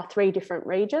from our three different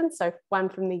regions, so one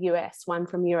from the US, one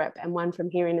from Europe, and one from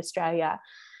here in Australia,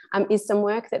 is some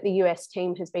work that the US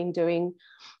team has been doing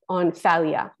on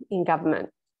failure in government.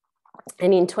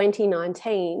 And in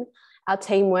 2019, our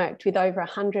team worked with over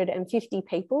 150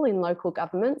 people in local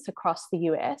governments across the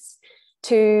US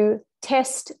to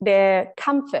test their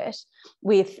comfort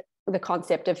with the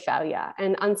concept of failure.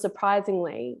 And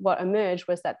unsurprisingly, what emerged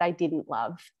was that they didn't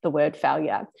love the word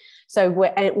failure. So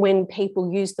when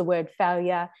people use the word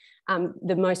failure,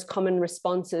 the most common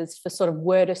responses for sort of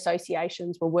word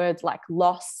associations were words like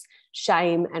loss,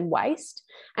 shame and waste.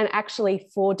 And actually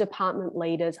 4 department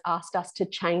leaders asked us to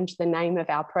change the name of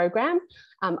our program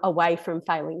away from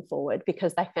failing forward,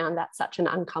 because they found that such an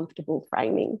uncomfortable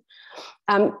framing.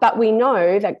 But we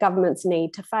know that governments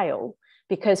need to fail,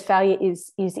 because failure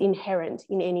is inherent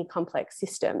in any complex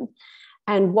system.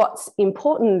 And what's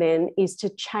important then is to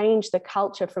change the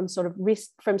culture from sort of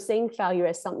from seeing failure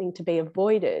as something to be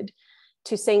avoided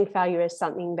to seeing failure as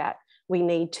something that we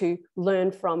need to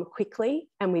learn from quickly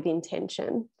and with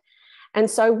intention. And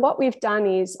so what we've done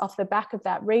is, off the back of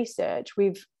that research,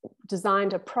 we've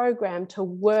designed a program to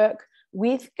work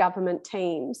with government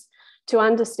teams to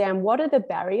understand what are the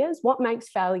barriers, what makes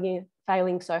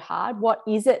failing so hard, what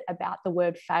is it about the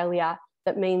word failure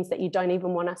that means that you don't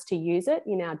even want us to use it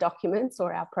in our documents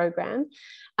or our program,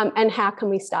 and how can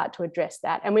we start to address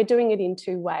that? And we're doing it in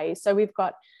 2 ways. So we've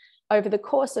got, over the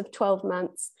course of 12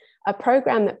 months, a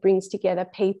program that brings together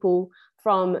people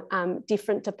from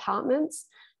different departments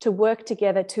to work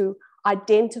together to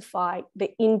identify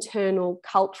the internal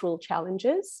cultural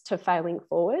challenges to failing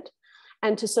forward,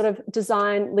 and to sort of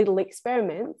design little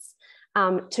experiments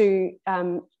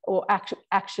or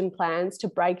action plans to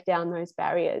break down those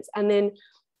barriers. And then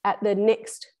at the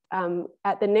next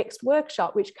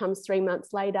workshop, which comes 3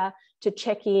 months later, to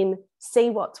check in, see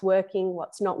what's working,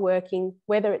 what's not working,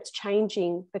 whether it's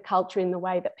changing the culture in the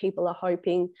way that people are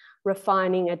hoping,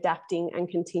 refining, adapting, and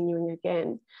continuing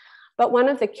again. But one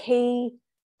of the key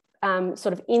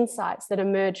sort of insights that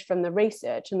emerged from the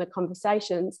research and the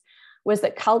conversations was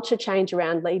that culture change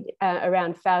around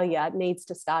failure needs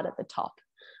to start at the top.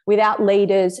 Without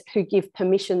leaders who give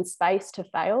permission space to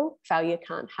fail, failure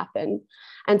can't happen.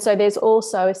 And so there's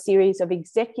also a series of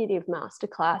executive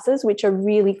masterclasses which are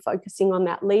really focusing on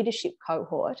that leadership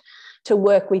cohort, to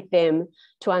work with them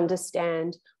to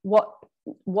understand what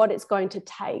it's going to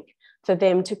take for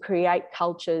them to create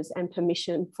cultures and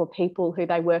permission for people who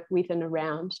they work with and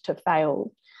around to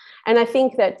fail. And I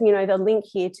think that, you know, the link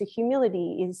here to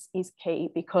humility is key,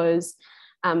 because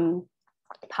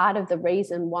part of the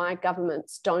reason why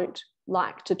governments don't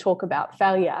like to talk about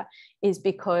failure is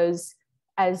because,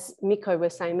 as Mikko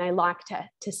was saying, they like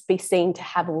to be seen to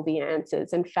have all the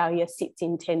answers, and failure sits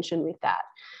in tension with that.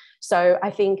 So I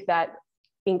think that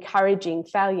encouraging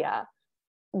failure,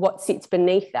 what sits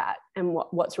beneath that and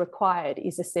what's required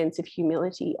is a sense of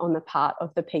humility on the part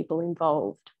of the people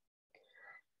involved.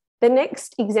 The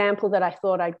next example that I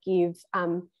thought I'd give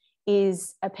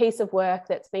is a piece of work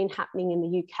that's been happening in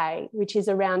the UK, which is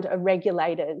around a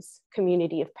regulator's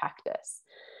community of practice.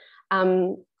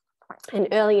 And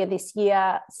earlier this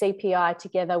year, CPI,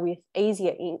 together with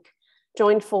Easier Inc.,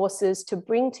 joined forces to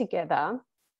bring together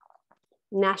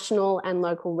national and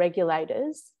local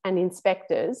regulators and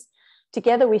inspectors,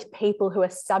 together with people who are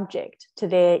subject to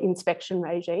their inspection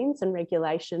regimes and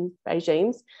regulation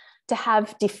regimes, to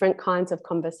have different kinds of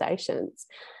conversations.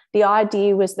 The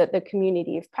idea was that the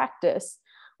community of practice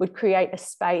would create a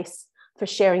space for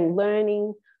sharing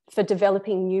learning, for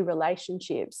developing new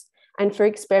relationships, and for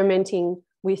experimenting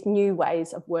with new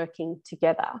ways of working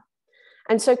together.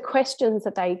 And so questions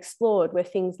that they explored were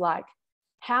things like,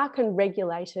 how can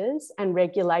regulators and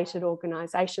regulated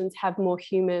organisations have more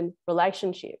human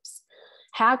relationships?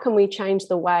 How can we change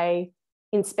the way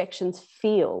inspections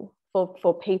feel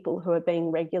for people who are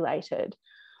being regulated?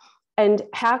 And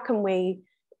how can we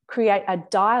create a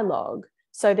dialogue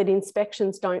so that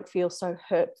inspections don't feel so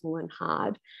hurtful and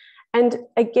hard? And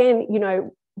again, you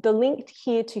know, the link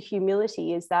here to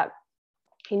humility is that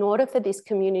in order for this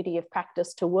community of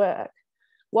practice to work,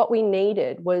 what we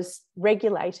needed was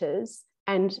regulators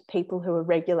and people who are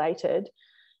regulated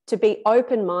to be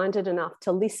open-minded enough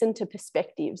to listen to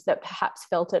perspectives that perhaps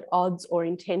felt at odds or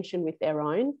in tension with their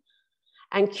own,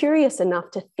 and curious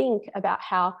enough to think about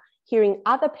how hearing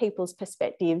other people's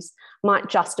perspectives might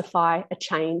justify a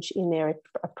change in their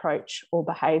approach or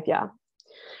behaviour.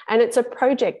 And it's a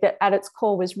project that at its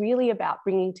core was really about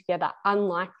bringing together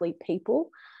unlikely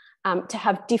people to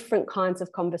have different kinds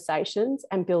of conversations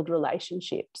and build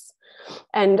relationships.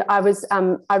 And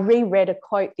I reread a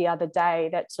quote the other day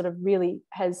that sort of really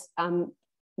has, you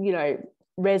know,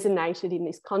 resonated in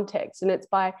this context. And it's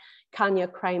by Kanya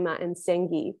Kramer and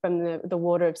Sengi from the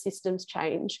Water of Systems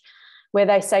Change, where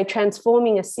they say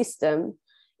transforming a system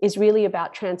is really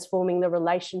about transforming the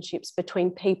relationships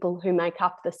between people who make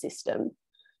up the system.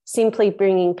 Simply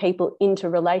bringing people into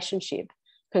relationship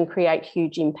can create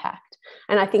huge impact.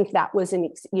 And I think that was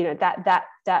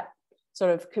that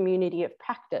sort of community of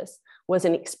practice was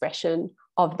an expression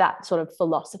of that sort of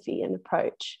philosophy and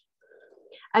approach.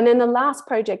 And then the last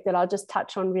project that I'll just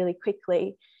touch on really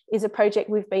quickly is a project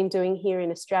we've been doing here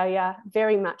in Australia,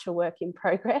 very much a work in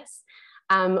progress,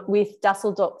 with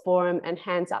Dusseldorp Forum and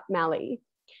Hands Up Mallee.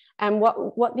 And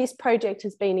what this project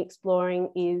has been exploring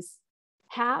is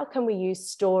how can we use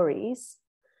stories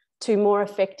to more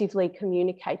effectively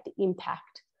communicate the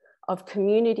impact of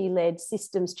community-led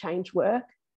systems change work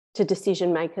to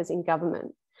decision makers in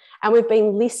government. And we've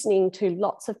been listening to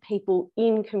lots of people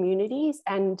in communities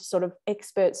and sort of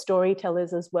expert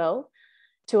storytellers as well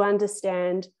to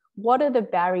understand what are the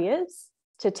barriers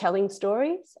to telling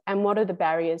stories and what are the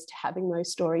barriers to having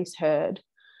those stories heard.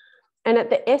 And at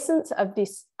the essence of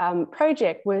this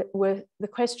project, the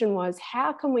question was,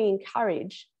 how can we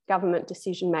encourage government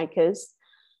decision makers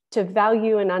to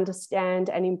value and understand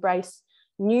and embrace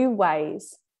new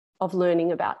ways of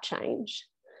learning about change?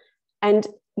 And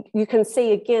you can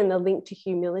see again the link to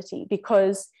humility,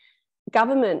 because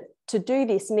government to do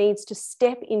this needs to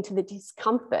step into the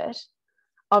discomfort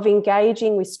of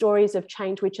engaging with stories of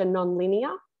change which are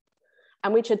non-linear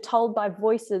and which are told by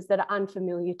voices that are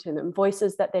unfamiliar to them,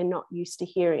 voices that they're not used to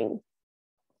hearing.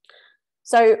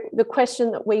 So the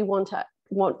question that we want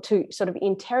to sort of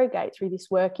interrogate through this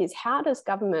work is, how does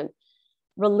government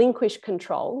relinquish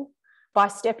control by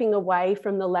stepping away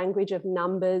from the language of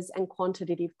numbers and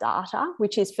quantitative data,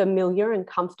 which is familiar and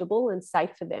comfortable and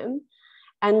safe for them,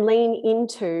 and lean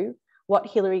into what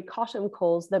Hilary Cottam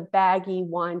calls the baggy,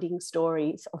 winding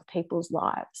stories of people's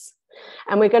lives?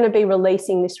 And we're going to be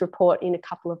releasing this report in a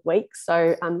couple of weeks,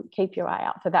 so keep your eye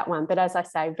out for that one. But as I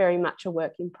say, very much a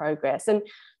work in progress. And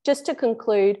just to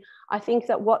conclude, I think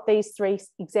that what these three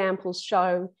examples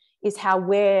show is how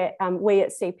we at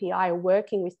CPI are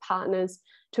working with partners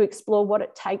to explore what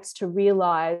it takes to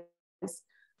realise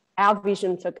our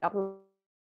vision for government,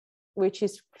 which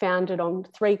is founded on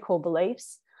three core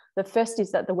beliefs. The first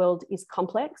is that the world is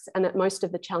complex and that most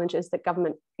of the challenges that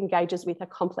government engages with are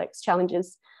complex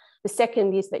challenges. The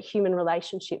second is that human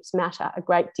relationships matter a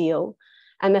great deal.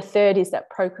 And the third is that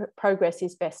progress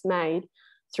is best made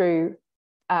through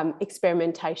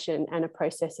experimentation and a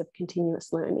process of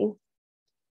continuous learning.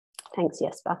 Thanks,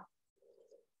 Jesper.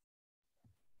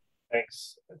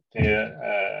 Thanks,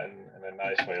 Thea, and a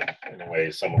nice way of, in a way,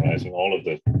 summarizing all of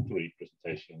the three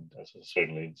presentations.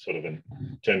 Certainly, sort of in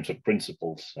terms of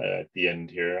principles at the end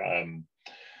here.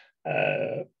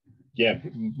 Yeah,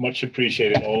 much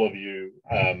appreciated all of you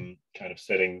kind of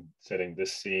setting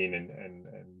this scene and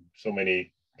so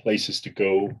many places to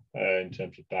go in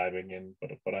terms of diving in.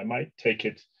 But I might take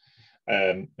it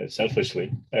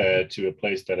selfishly to a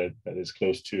place that is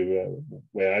close to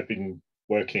where I've been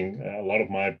working a lot of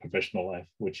my professional life,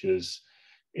 which is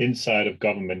inside of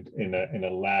government in a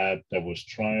lab that was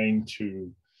trying to,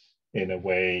 in a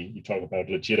way, you talk about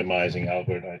legitimizing,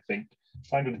 Albert, I think,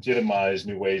 trying to legitimize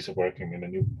new ways of working and a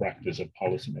new practice of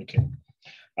policymaking.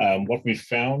 What we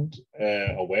found,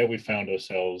 or where we found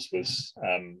ourselves, was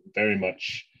very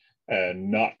much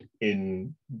not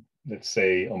in, let's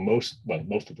say, or most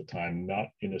of the time, not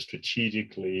in a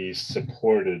strategically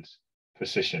supported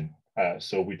position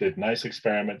So we did nice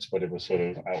experiments, but it was sort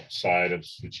of outside of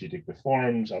strategic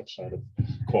reforms, outside of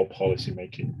core policy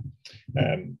making.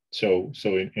 So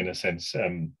in a sense,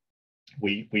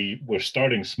 we were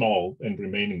starting small and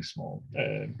remaining small,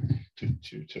 to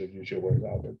use your word,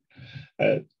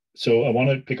 Albert. So I want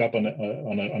to pick up on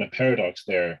a paradox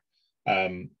there,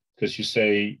 because you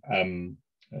say,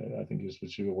 I think this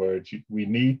was your word, we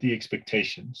need the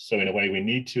expectations. So in a way, we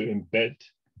need to embed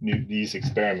these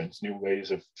experiments, new ways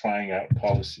of trying out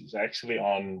policies, actually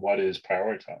on what is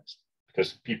prioritized,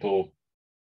 because people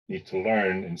need to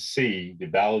learn and see the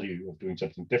value of doing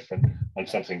something different on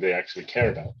something they actually care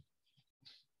about.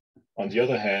 On the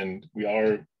other hand, we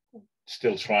are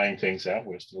still trying things out.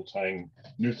 We're still trying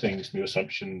new things, new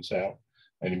assumptions out,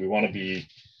 and we want to be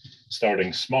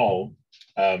starting small.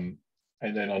 And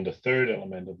then on the third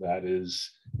element of that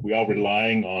is we are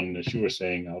relying on, as you were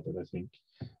saying, Albert, I think,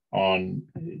 on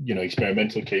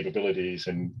experimental capabilities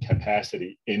and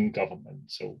capacity in government.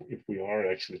 So if we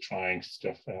are actually trying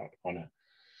stuff out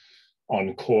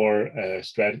on core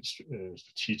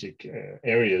strategic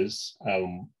areas,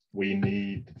 we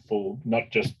need full, not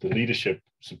just the leadership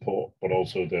support, but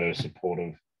also the support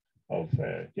of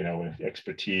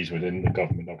expertise within the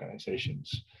government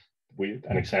organizations.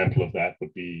 An example of that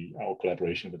would be our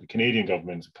collaboration with the Canadian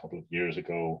government a couple of years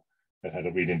ago that had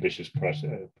a really ambitious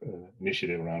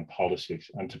initiative around policy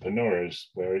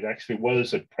entrepreneurs, where it actually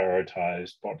was a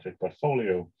prioritized project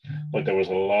portfolio, but there was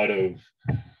a lot of,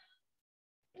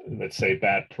 let's say,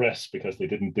 bad press because they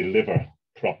didn't deliver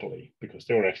properly, because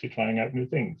they were actually trying out new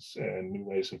things and new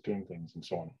ways of doing things and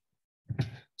so on.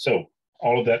 So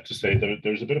all of that to say that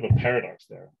there's a bit of a paradox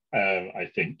there, I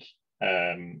think,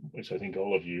 which I think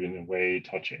all of you in a way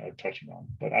are touching on.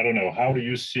 But I don't know, how do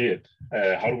you see it?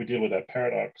 How do we deal with that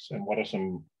paradox, and what are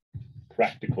some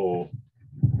practical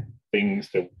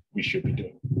things that we should be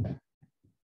doing?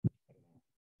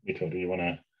 Mikko, do you want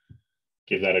to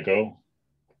give that a go?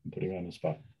 I'm putting you on the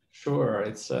spot. Sure,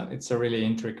 it's a really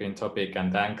intriguing topic,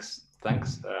 and thanks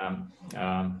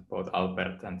both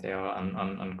Albert and Thea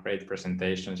on great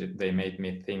presentations. They made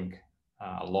me think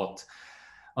a lot.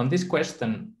 On this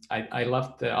question, I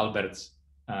loved Albert's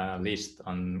list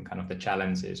on kind of the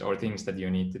challenges or things that you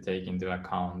need to take into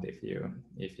account if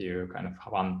you kind of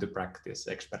want to practice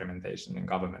experimentation in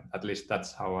government. At least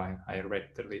that's how I read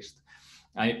the list.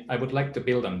 I would like to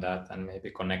build on that and maybe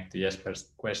connect to Jesper's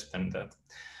question, that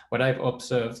what I've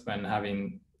observed when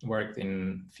having worked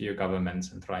in few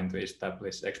governments and trying to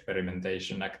establish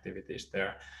experimentation activities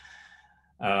there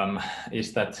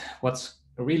is that what's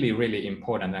really, really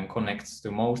important and connects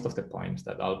to most of the points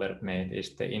that Albert made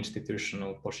is the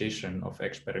institutional position of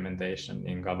experimentation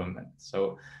in government.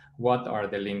 So what are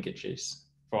the linkages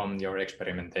from your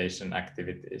experimentation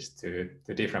activities to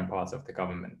different parts of the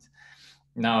government?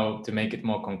 Now, to make it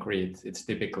more concrete, it's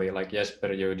typically like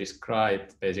Jesper, you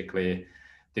described,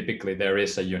 typically there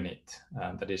is a unit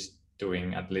that is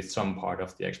doing at least some part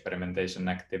of the experimentation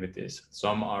activities.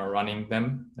 Some are running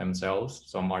them themselves,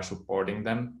 some are supporting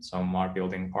them, some are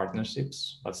building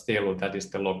partnerships, but still that is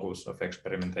the locus of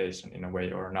experimentation in a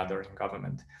way or another in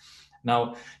government.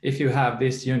 Now, if you have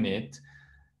this unit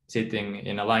sitting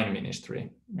in a line ministry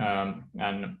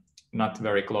and not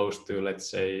very close to, let's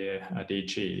say, a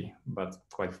DG, but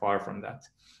quite far from that,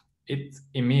 it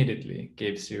immediately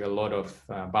gives you a lot of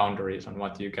boundaries on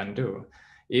what you can do.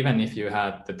 Even if you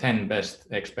had the 10 best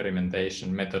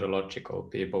experimentation methodological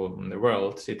people in the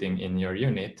world sitting in your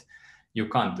unit, you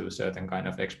can't do certain kind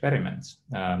of experiments.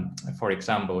 For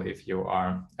example, if you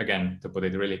are, again, to put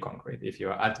it really concrete, if you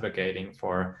are advocating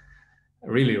for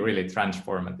a really, really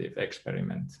transformative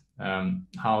experiment,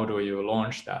 how do you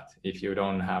launch that if you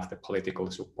don't have the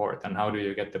political support? And how do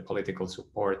you get the political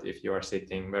support if you are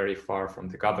sitting very far from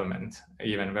the government,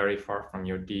 even very far from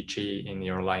your DG in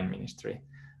your line ministry?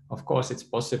 Of course, it's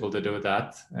possible to do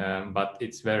that, but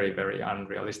it's very, very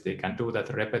unrealistic, and do that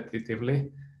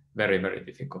repetitively, very, very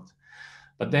difficult.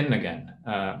 But then again,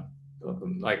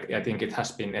 like I think it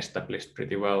has been established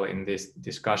pretty well in these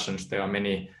discussions, there are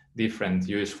many different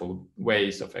useful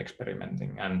ways of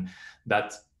experimenting, and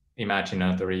that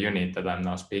imaginatory unit that I'm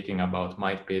now speaking about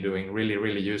might be doing really,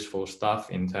 really useful stuff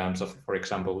in terms of, for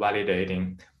example,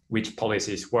 validating which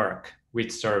policies work,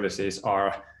 which services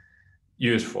are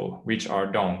useful, which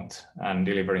don't, and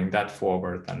delivering that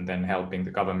forward, and then helping the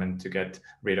government to get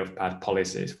rid of bad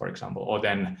policies, for example, or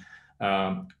then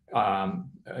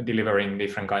delivering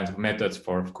different kinds of methods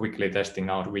for quickly testing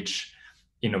out which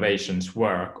innovations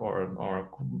work, or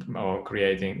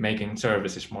making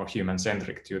services more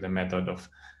human-centric to the method of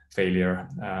failure,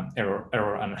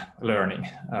 error and learning.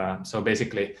 So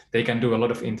basically, they can do a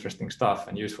lot of interesting stuff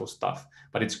and useful stuff,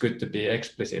 but it's good to be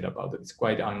explicit about it. It's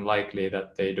quite unlikely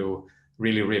that they do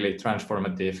really, really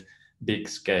transformative, big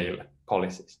scale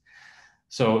policies.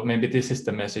 So maybe this is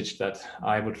the message that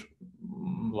I would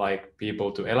like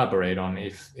people to elaborate on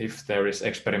if there is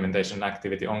experimentation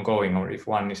activity ongoing, or if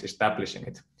one is establishing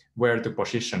it, where to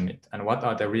position it, and what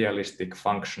are the realistic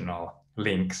functional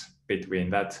links between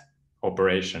that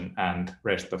operation and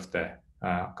rest of the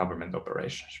government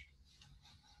operations.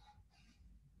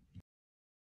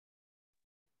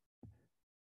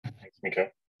 Thanks, Mikko.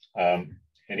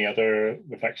 Any other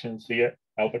reflections, Thea,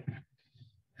 Albert?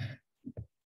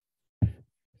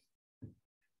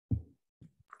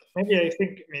 Maybe I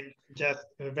think, I mean, just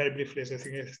very briefly, as I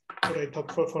think I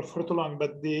talked for too long,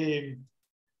 but the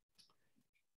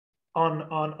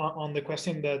on the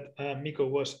question that Mikko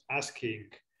was asking,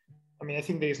 I mean, I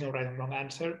think there is no right and wrong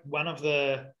answer. One of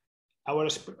the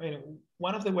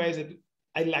ways that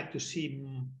I like to see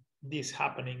this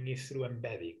happening is through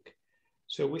embedding.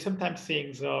 So we sometimes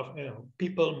think of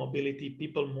people mobility,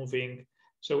 people moving.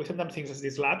 So we sometimes think of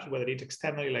these labs, whether it's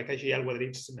externally like IGL, whether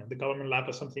it's the government lab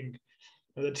or something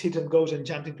that sits and goes and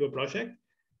jumps into a project.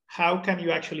 How can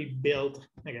you actually build,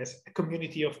 I guess, a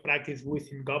community of practice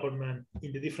within government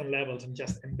in the different levels and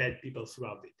just embed people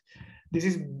throughout it? This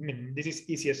is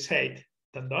easier said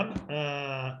than done,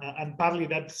 and partly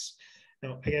that's,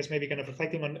 I guess, maybe kind of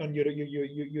reflecting on your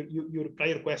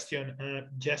prior question,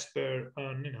 Jesper,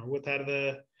 on what are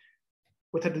the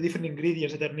different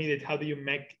ingredients that are needed? How do you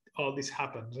make all this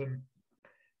happen? And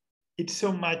it's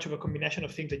so much of a combination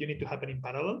of things that you need to happen in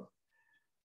parallel.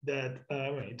 That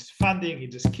it's funding,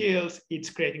 it's the skills,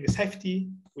 it's creating the safety,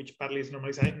 which partly is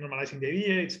normalizing the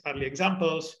idea, it's partly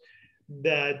examples,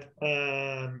 that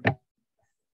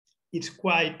it's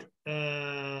quite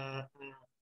a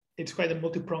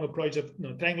multi-pronged approach of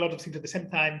trying a lot of things at the same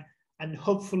time, and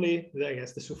hopefully, I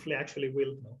guess, the souffle actually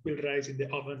will rise in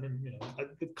the oven, and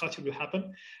the culture will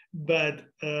happen. But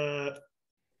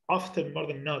often, more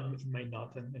than not, it might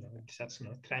not, and that's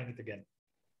trying it again.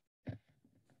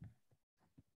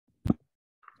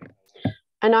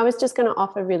 And I was just going to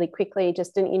offer really quickly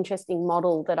just an interesting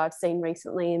model that I've seen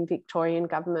recently in Victorian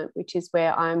government, which is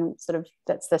where I'm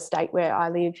that's the state where I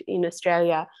live in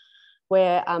Australia,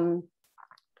 where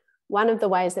one of the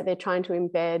ways that they're trying to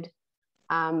embed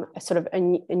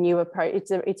a new approach,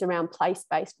 it's around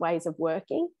place-based ways of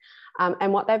working.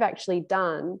 And what they've actually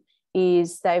done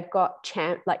is they've got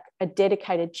a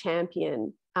dedicated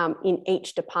champion in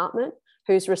each department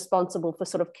who's responsible for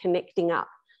sort of connecting up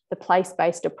the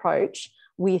place-based approach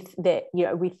with their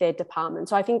department.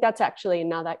 So I think that's actually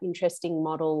another interesting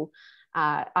model.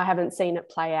 I haven't seen it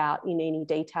play out in any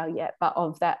detail yet, but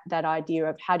of that idea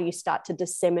of how do you start to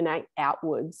disseminate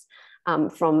outwards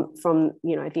from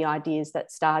the ideas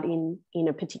that start in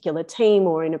a particular team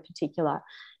or in a particular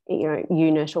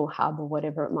unit or hub or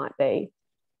whatever it might be.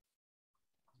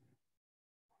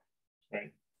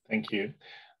 Right, thank you.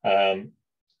 And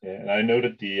I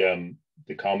noted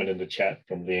the comment in the chat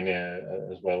from Lena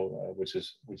as well, which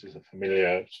is a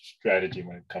familiar strategy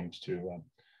when it comes to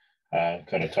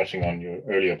kind of touching on your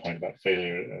earlier point about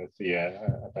failure, Thea,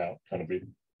 about kind of,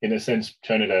 in a sense,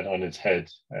 turning that on its head,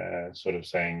 sort of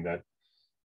saying that,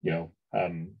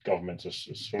 governments are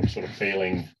sort of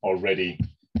failing already,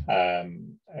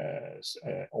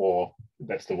 or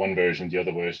that's the one version. The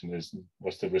other version is,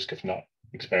 what's the risk of not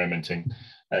experimenting,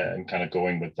 and kind of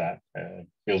going with that,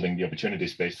 building the opportunity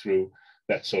space through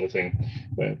that sort of thing.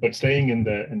 But staying in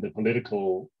the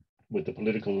political, with the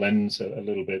political lens a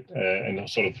little bit, and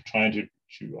sort of trying to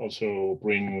also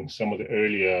bring some of the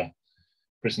earlier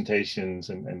presentations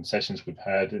and sessions we've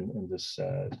had in this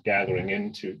gathering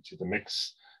into the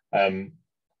mix.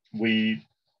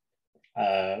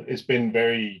 It's been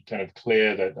very kind of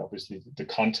clear that obviously the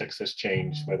context has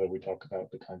changed, whether we talk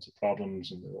about the kinds of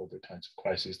problems and all the kinds of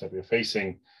crises that we're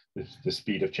facing, the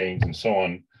speed of change and so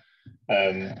on.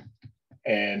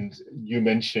 And you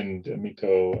mentioned,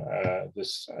 Mikko,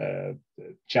 this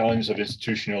challenge of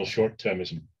institutional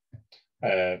short-termism,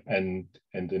 and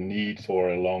the need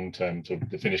for a long-term, so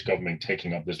the Finnish government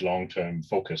taking up this long-term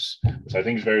focus, which I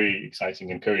think is very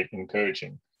exciting and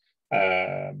encouraging.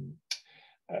 I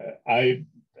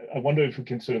wonder if we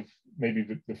can sort of maybe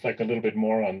reflect a little bit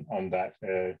more on that.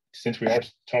 Since we are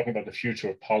talking about the future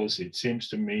of policy, it seems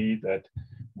to me that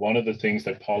one of the things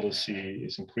that policy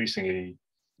is increasingly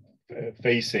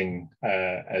facing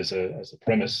as a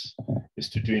premise is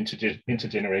to do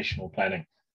intergenerational planning,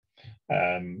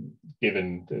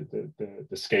 given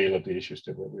the scale of the issues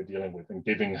that we're dealing with, and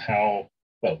given how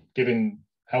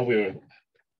we're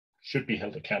should be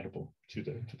held accountable to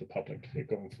the public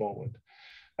going forward.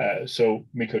 So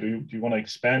Mikko, do you want to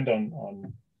expand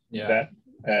on that,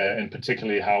 and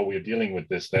particularly how we're dealing with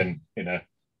this then in a,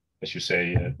 as you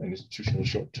say, an institutional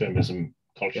short-termism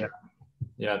culture?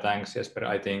 Yeah, thanks, Jesper.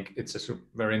 I think it's a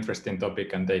very interesting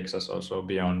topic and takes us also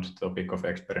beyond the topic of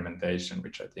experimentation,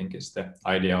 which I think is the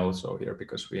idea also here,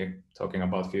 because we're talking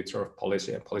about future of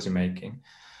policy and policy making.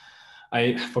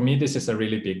 For me, this is a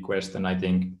really big question. I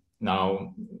think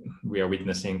now we are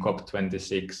witnessing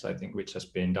COP26, I think, which has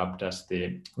been dubbed as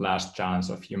the last chance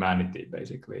of humanity,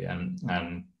 basically.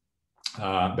 And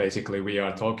basically, we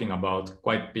are talking about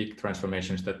quite big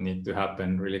transformations that need to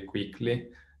happen really quickly.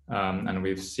 And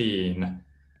we've seen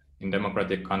in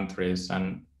democratic countries,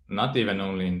 and not even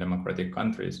only in democratic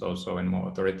countries, also in more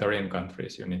authoritarian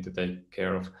countries, you need to take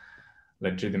care of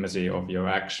legitimacy of your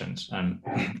actions. And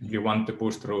if you want to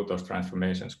push through those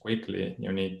transformations quickly,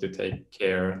 you need to take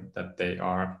care that they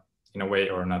are, in a way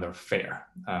or another, fair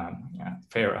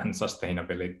and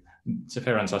sustainable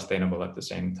at the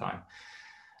same time.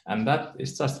 And that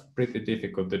is just pretty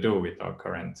difficult to do with our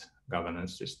current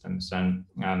governance systems. And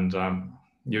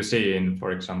you see in, for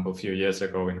example, a few years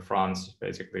ago in France,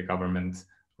 basically government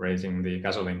raising the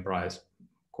gasoline price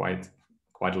quite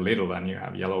a little, and you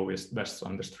have yellow vests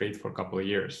on the street for a couple of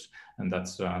years, and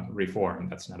that's a reform,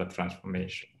 that's not a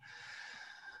transformation.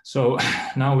 So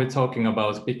now we're talking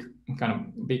about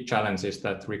big challenges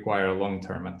that require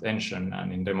long-term attention,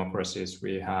 and in democracies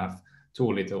we have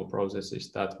too little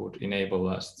processes that would enable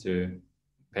us to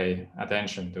pay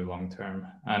attention to long-term.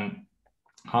 And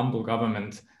humble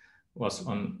government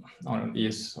from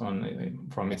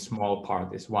its small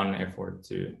part is one effort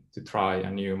to try a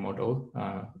new model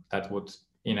that would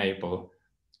enable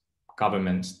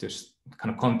governments to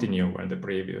kind of continue where the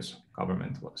previous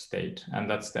government stayed. And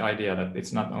that's the idea that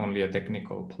it's not only a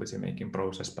technical policymaking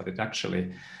process, but it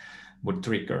actually would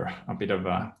trigger a bit of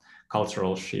a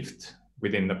cultural shift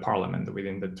within the parliament,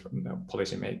 within the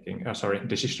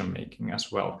decision making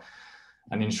as well.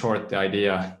 And in short, the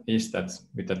idea is that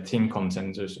with the thin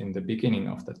consensus in the beginning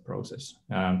of that process,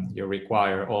 you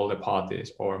require all the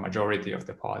parties or majority of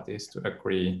the parties to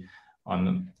agree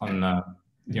on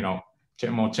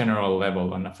more general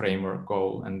level on a framework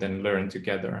goal, and then learn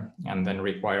together, and then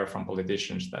require from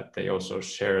politicians that they also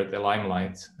share the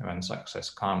limelight when success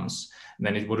comes. And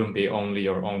then it wouldn't be only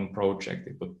your own project,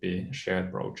 it would be a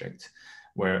shared project,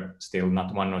 where still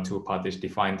not one or two parties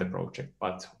define the project,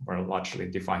 but were largely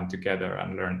defined together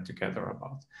and learned together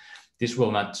about. This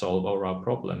will not solve all our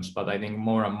problems, but I think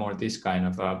more and more this kind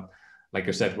of, like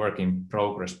I said, work in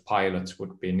progress pilots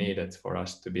would be needed for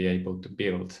us to be able to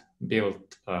build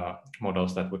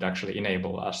models that would actually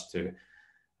enable us to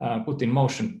put in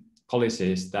motion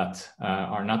policies that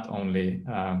are not only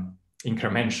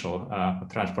incremental,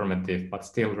 transformative, but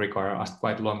still require us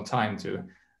quite a long time to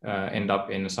end up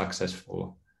in a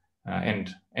successful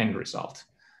end result.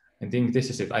 I think this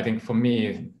is it. I think for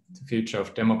me, the future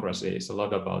of democracy is a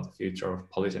lot about the future of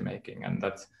policymaking, and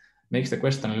that makes the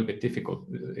question a little bit difficult.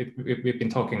 We've been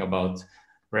talking about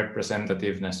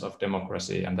representativeness of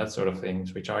democracy and that sort of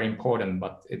things, which are important,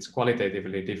 but it's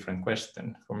qualitatively different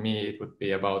question. For me, it would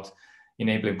be about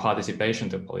enabling participation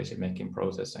to policymaking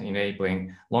process and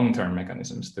enabling long-term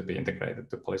mechanisms to be integrated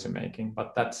to policymaking.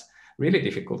 But that's really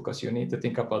difficult because you need to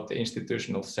think about the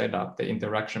institutional setup, the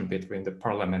interaction between the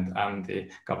parliament and the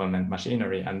government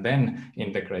machinery, and then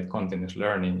integrate continuous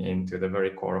learning into the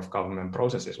very core of government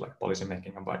processes like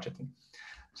policymaking and budgeting.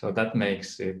 So that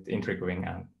makes it intriguing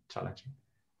and challenging.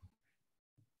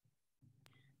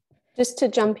 Just to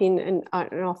jump in and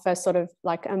offer sort of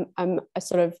like an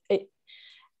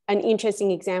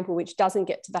interesting example which doesn't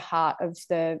get to the heart of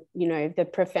the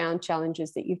profound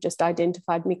challenges that you've just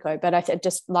identified, Mikko, but I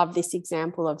just love this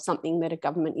example of something that a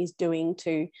government is doing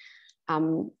to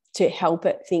help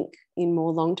it think in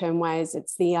more long-term ways.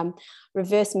 It's the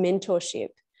reverse mentorship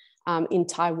in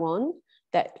Taiwan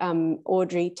that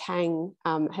Audrey Tang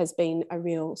has been a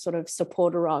real sort of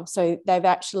supporter of. So they've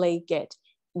actually get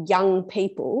young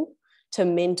people to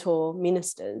mentor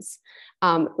ministers,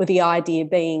 with the idea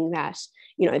being that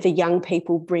the young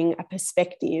people bring a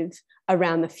perspective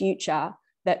around the future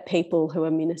that people who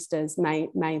are ministers may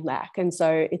lack. And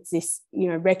so it's this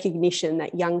recognition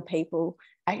that young people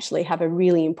actually have a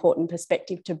really important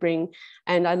perspective to bring.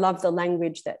 And I love the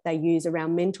language that they use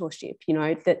around mentorship,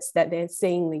 that they're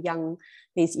seeing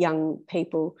these young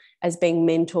people as being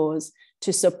mentors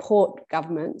to support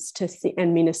governments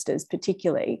and ministers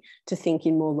particularly to think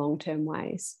in more long-term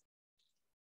ways.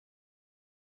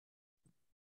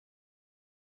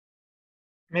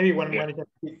 Maybe one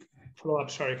follow-up,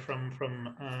 sorry, from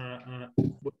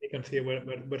what Mikko and Thea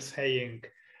were saying.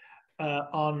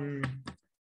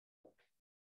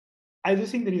 I do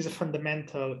think there is a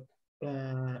fundamental,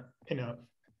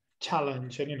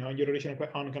 challenge, and your original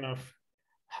on kind of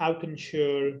how to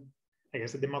ensure, I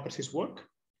guess, the democracies work.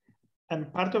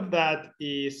 And part of that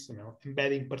is,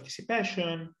 embedding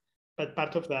participation, but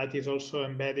part of that is also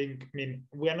embedding,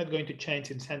 we are not going to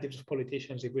change incentives of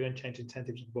politicians if we don't change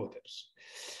incentives of voters.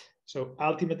 So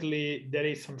ultimately, there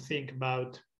is something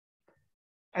about,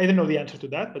 I don't know the answer to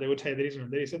that, but I would say there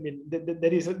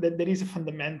is a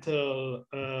fundamental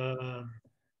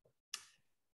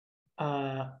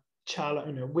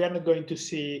challenge. We are not going to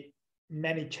see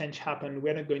many change happen.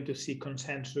 We are not going to see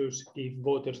consensus if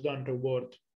voters don't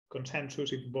reward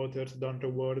consensus, if voters don't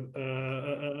reward,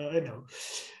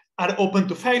 are open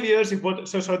to failures. If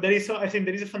voters, so there is, I think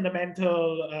there is a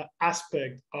fundamental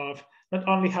aspect of not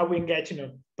only how we engage,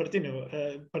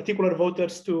 particular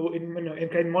voters to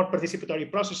create more participatory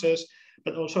processes,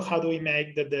 but also how do we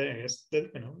make that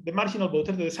the marginal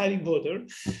voter, the deciding voter,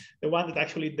 the one that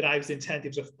actually drives the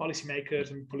incentives of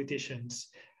policymakers and politicians,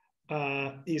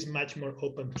 is much more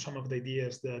open to some of the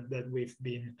ideas that we've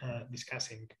been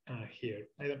discussing here.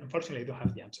 Unfortunately, I don't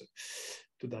have the answer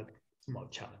to that small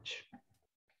challenge.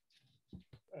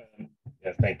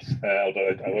 Yeah, thanks.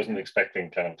 Although I wasn't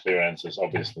expecting kind of clear answers,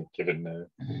 obviously, given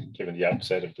the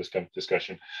outset of this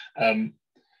discussion. There's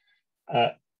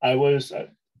a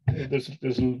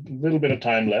little bit of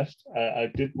time left. I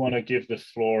did want to give the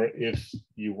floor if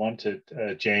you wanted.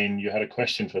 Jane, you had a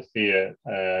question for Thea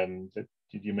that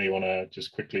you may want to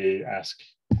just quickly ask.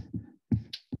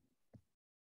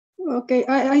 Okay,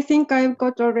 I think I've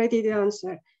got already the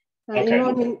answer. Okay.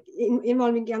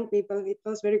 Involving young people, it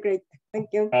was very great.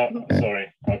 Thank you.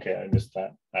 Sorry, okay, I missed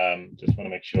that. Just want to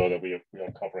make sure that we are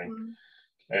covering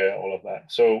all of that.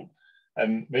 So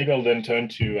maybe I'll then turn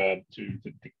to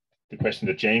the question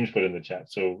that James put in the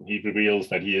chat. So he reveals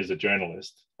that he is a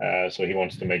journalist. So he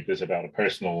wants to make this about a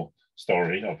personal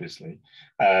story, obviously,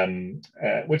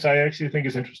 which I actually think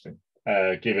is interesting,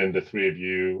 given the three of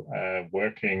you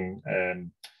working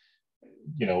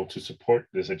to support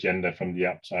this agenda from the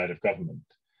outside of government.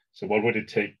 So what would it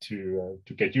take to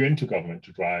get you into government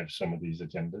to drive some of these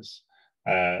agendas?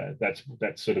 That's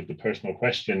sort of the personal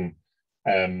question,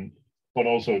 but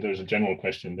also there's a general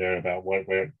question there about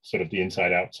where sort of the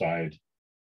inside outside,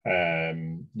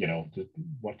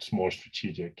 what's more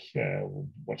strategic,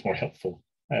 what's more helpful.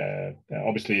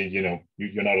 Obviously, you're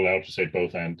not allowed to say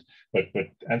both and, but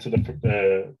answer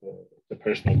the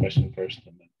personal question first,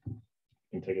 and then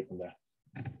you can take it from there.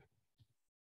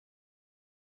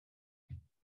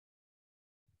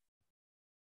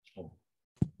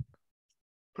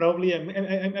 Probably, I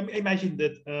imagine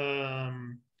that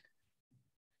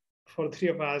for the three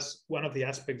of us, one of the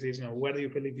aspects is, where do you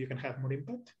believe you can have more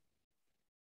impact?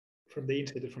 From the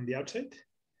inside or from the outside?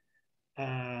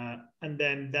 And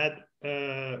then that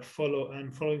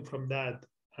following from that,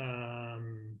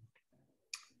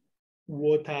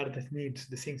 what are the needs,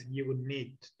 the things that you would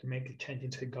need to make a change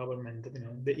inside government?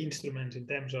 The instruments in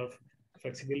terms of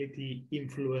flexibility,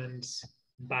 influence,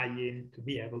 buy-in to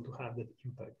be able to have that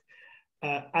impact.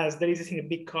 As there is, I think, a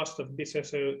big cost of business.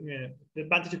 So, the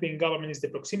advantage of being government is the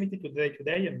proximity to the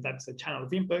day-to-day, and that's a channel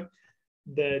of impact.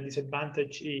 The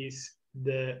disadvantage is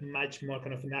the much more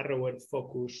kind of narrower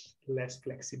focus, less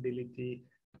flexibility,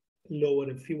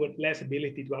 less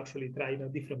ability to actually try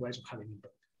different ways of having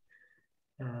impact.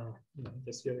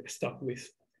 Just you're stuck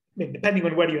with, depending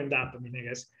on where you end up. I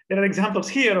guess there are examples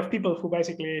here of people who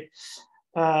basically,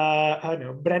 I don't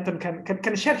know, Brenton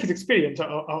can share his experience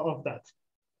of that.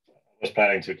 I was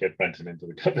planning to get Brenton into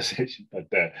the conversation, but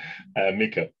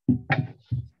Mikko.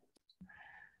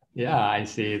 Yeah, I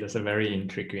see it as a very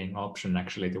intriguing option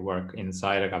actually to work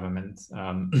inside a government.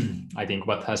 I think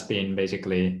what has been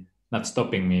basically not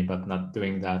stopping me, but not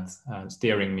doing that,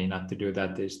 steering me not to do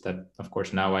that, is that, of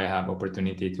course, now I have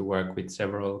opportunity to work with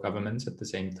several governments at the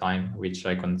same time, which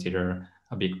I consider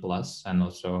a big plus, and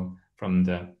also from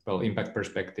the impact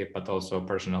perspective, but also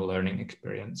personal learning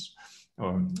experience,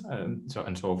 or so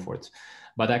and so forth.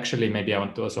 But actually, maybe I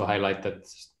want to also highlight that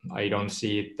I don't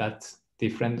see it that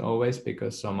different always,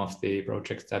 because some of the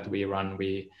projects that we run,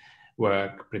 we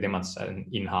work pretty much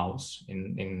in-house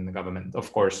in the government.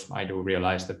 Of course, I do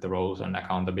realize that the roles and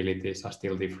accountabilities are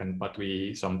still different, but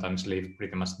we sometimes live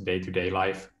pretty much day-to-day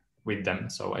life with them.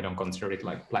 So I don't consider it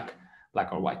like black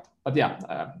or white. But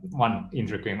yeah, one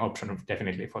intriguing option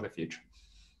definitely for the future.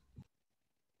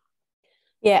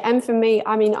 Yeah, and for me,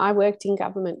 I worked in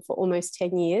government for almost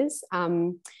 10 years.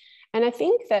 And I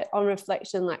think that on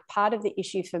reflection, like, part of the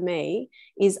issue for me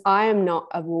is I am not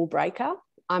a rule breaker,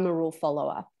 I'm a rule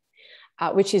follower,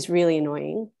 which is really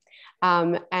annoying.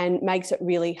 and makes it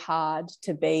really hard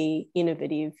to be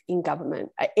innovative in government.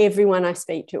 Everyone I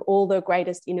speak to, all the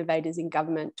greatest innovators in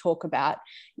government talk about,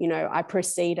 I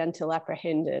proceed until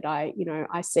apprehended.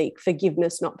 I seek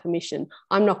forgiveness, not permission.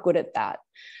 I'm not good at that.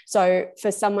 So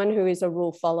for someone who is a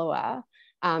rule follower,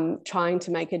 trying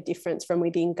to make a difference from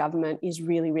within government is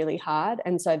really, really hard.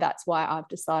 And so that's why I've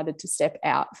decided to step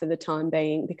out for the time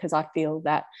being, because I feel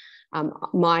that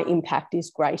my impact is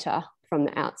greater from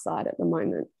the outside at the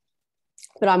moment.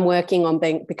 But I'm working on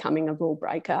becoming a rule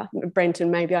breaker.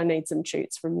 Brenton, maybe I need some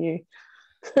shoots from you.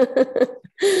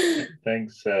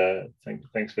 Thanks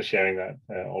for sharing that,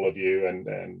 all of you.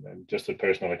 And just a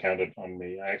personal account on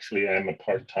me, I actually am a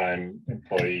part-time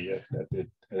employee at the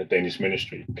Danish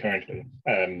ministry currently,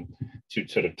 to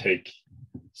sort of take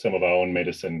some of our own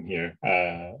medicine here,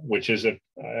 which is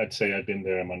I'd say I've been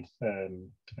there a month, and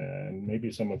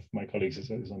maybe some of my colleagues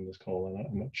is on this call.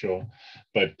 I'm not sure,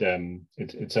 but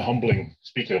it's a humbling.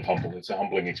 Speaking of humble, it's a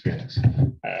humbling experience.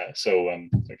 So I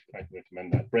can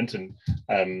recommend that. Brenton,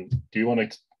 do you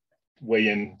want to weigh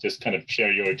in, just kind of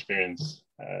share your experience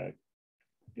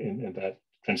in that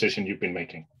transition you've been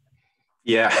making?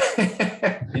 Yeah,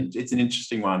 it's an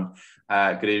interesting one.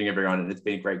 Good evening, everyone. And it's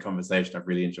been a great conversation. I've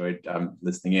really enjoyed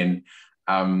listening in.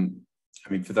 I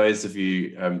mean, for those of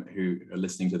you who are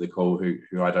listening to the call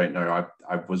who I don't know,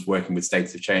 I was working with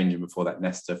States of Change, and before that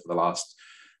Nesta for the last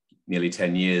nearly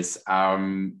 10 years.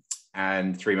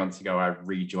 And 3 months ago, I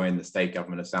rejoined the state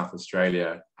government of South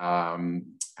Australia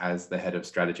as the head of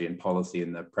strategy and policy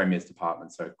in the Premier's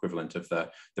department, so equivalent of the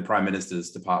Prime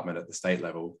Minister's department at the state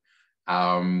level.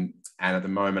 And at the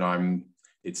moment,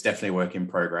 it's definitely a work in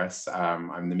progress.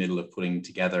 I'm in the middle of putting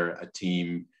together a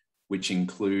team which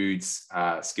includes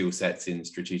skill sets in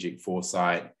strategic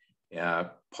foresight,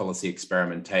 policy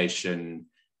experimentation,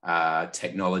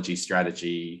 technology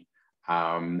strategy,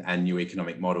 and new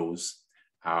economic models.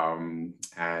 And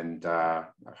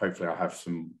hopefully I'll have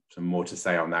some more to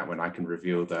say on that when I can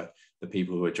reveal the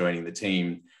people who are joining the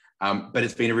team. But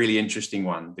it's been a really interesting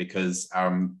one, because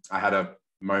I had a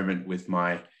moment with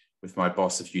my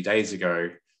boss a few days ago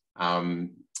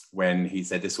when he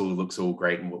said, this all looks all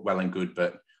great and well and good,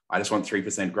 but I just want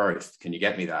 3% growth. Can you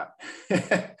get me that?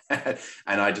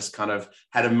 And I just kind of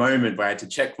had a moment where I had to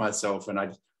check myself, and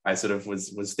I sort of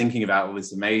was thinking about all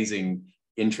this amazing,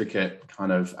 intricate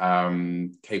kind of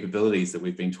capabilities that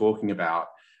we've been talking about,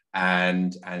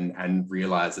 and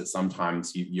realize that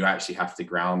sometimes you actually have to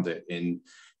ground it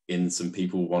in some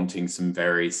people wanting some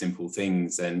very simple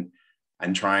things, and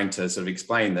trying to sort of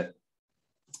explain that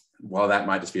while that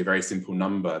might just be a very simple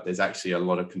number, there's actually a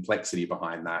lot of complexity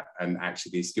behind that. And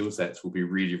actually these skill sets will be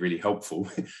really, really helpful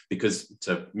because,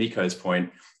 to Mikko's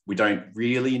point, we don't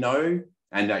really know.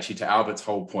 And actually to Albert's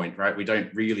whole point, right, we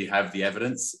don't really have the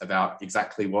evidence about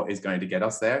exactly what is going to get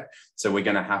us there. So we're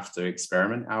going to have to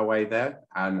experiment our way there.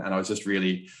 And I was just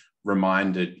really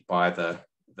reminded by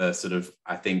the sort of,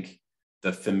 I think,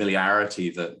 the familiarity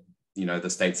that, the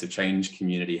States of Change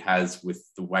community has with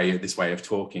this way of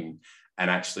talking, and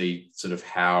actually sort of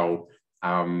how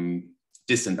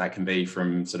distant that can be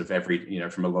from sort of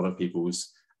from a lot of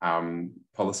people's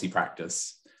policy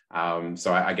practice.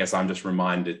 So I guess I'm just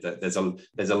reminded that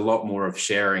there's a lot more of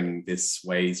sharing this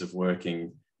ways of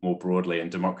working more broadly and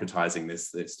democratizing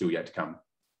this that's still yet to come.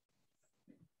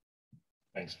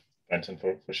 Thanks, Brenton,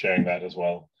 for sharing that as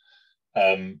well.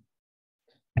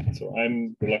 So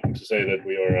I'm reluctant to say that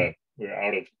we're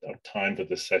out of time for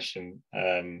this session.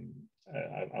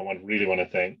 I really want to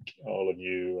thank all of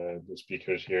you, the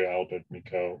speakers here, Albert,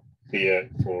 Mikko, Thea,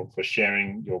 for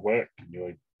sharing your work,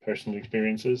 your personal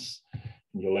experiences,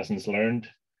 and your lessons learned.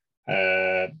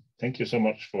 Thank you so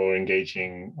much for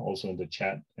engaging also in the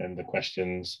chat and the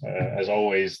questions. As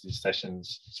always, these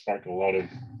sessions spark a lot of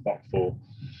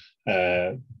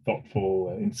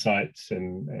thoughtful insights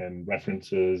and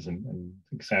references and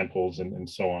examples and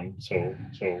so on. So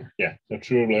yeah, a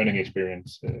true learning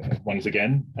experience once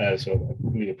again. So I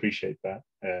really appreciate that,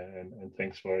 and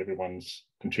thanks for everyone's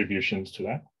contributions to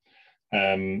that.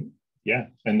 Yeah,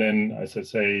 and then as I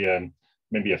say,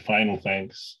 maybe a final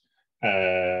thanks,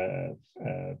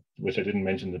 which I didn't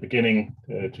mention in the beginning,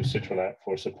 to CitraLab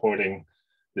for supporting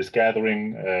this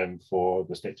gathering, for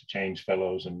the States of Change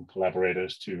fellows and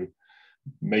collaborators to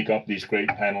make up these great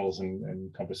panels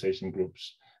and conversation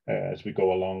groups as we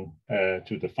go along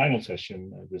to the final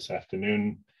session this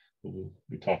afternoon. We'll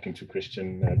be talking to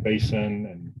Christian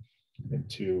Bason and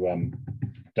to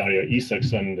Daria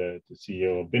Isaksson, the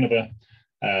CEO of Vinnova,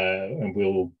 and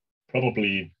we'll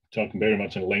probably talk very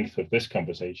much in length of this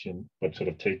conversation, but sort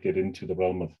of take it into the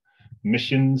realm of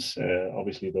missions.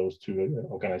 Obviously, those two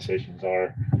organizations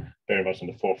are very much on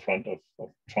the forefront of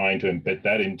trying to embed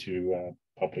that into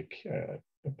public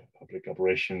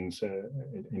operations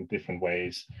in different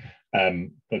ways.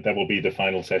 But that will be the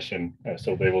final session. So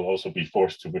they will also be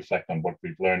forced to reflect on what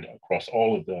we've learned across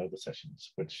all of the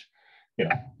sessions, which, you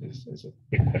know, is a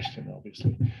big question,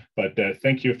 obviously. But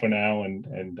thank you for now,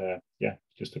 and yeah,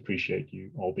 just appreciate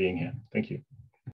you all being here. Thank you.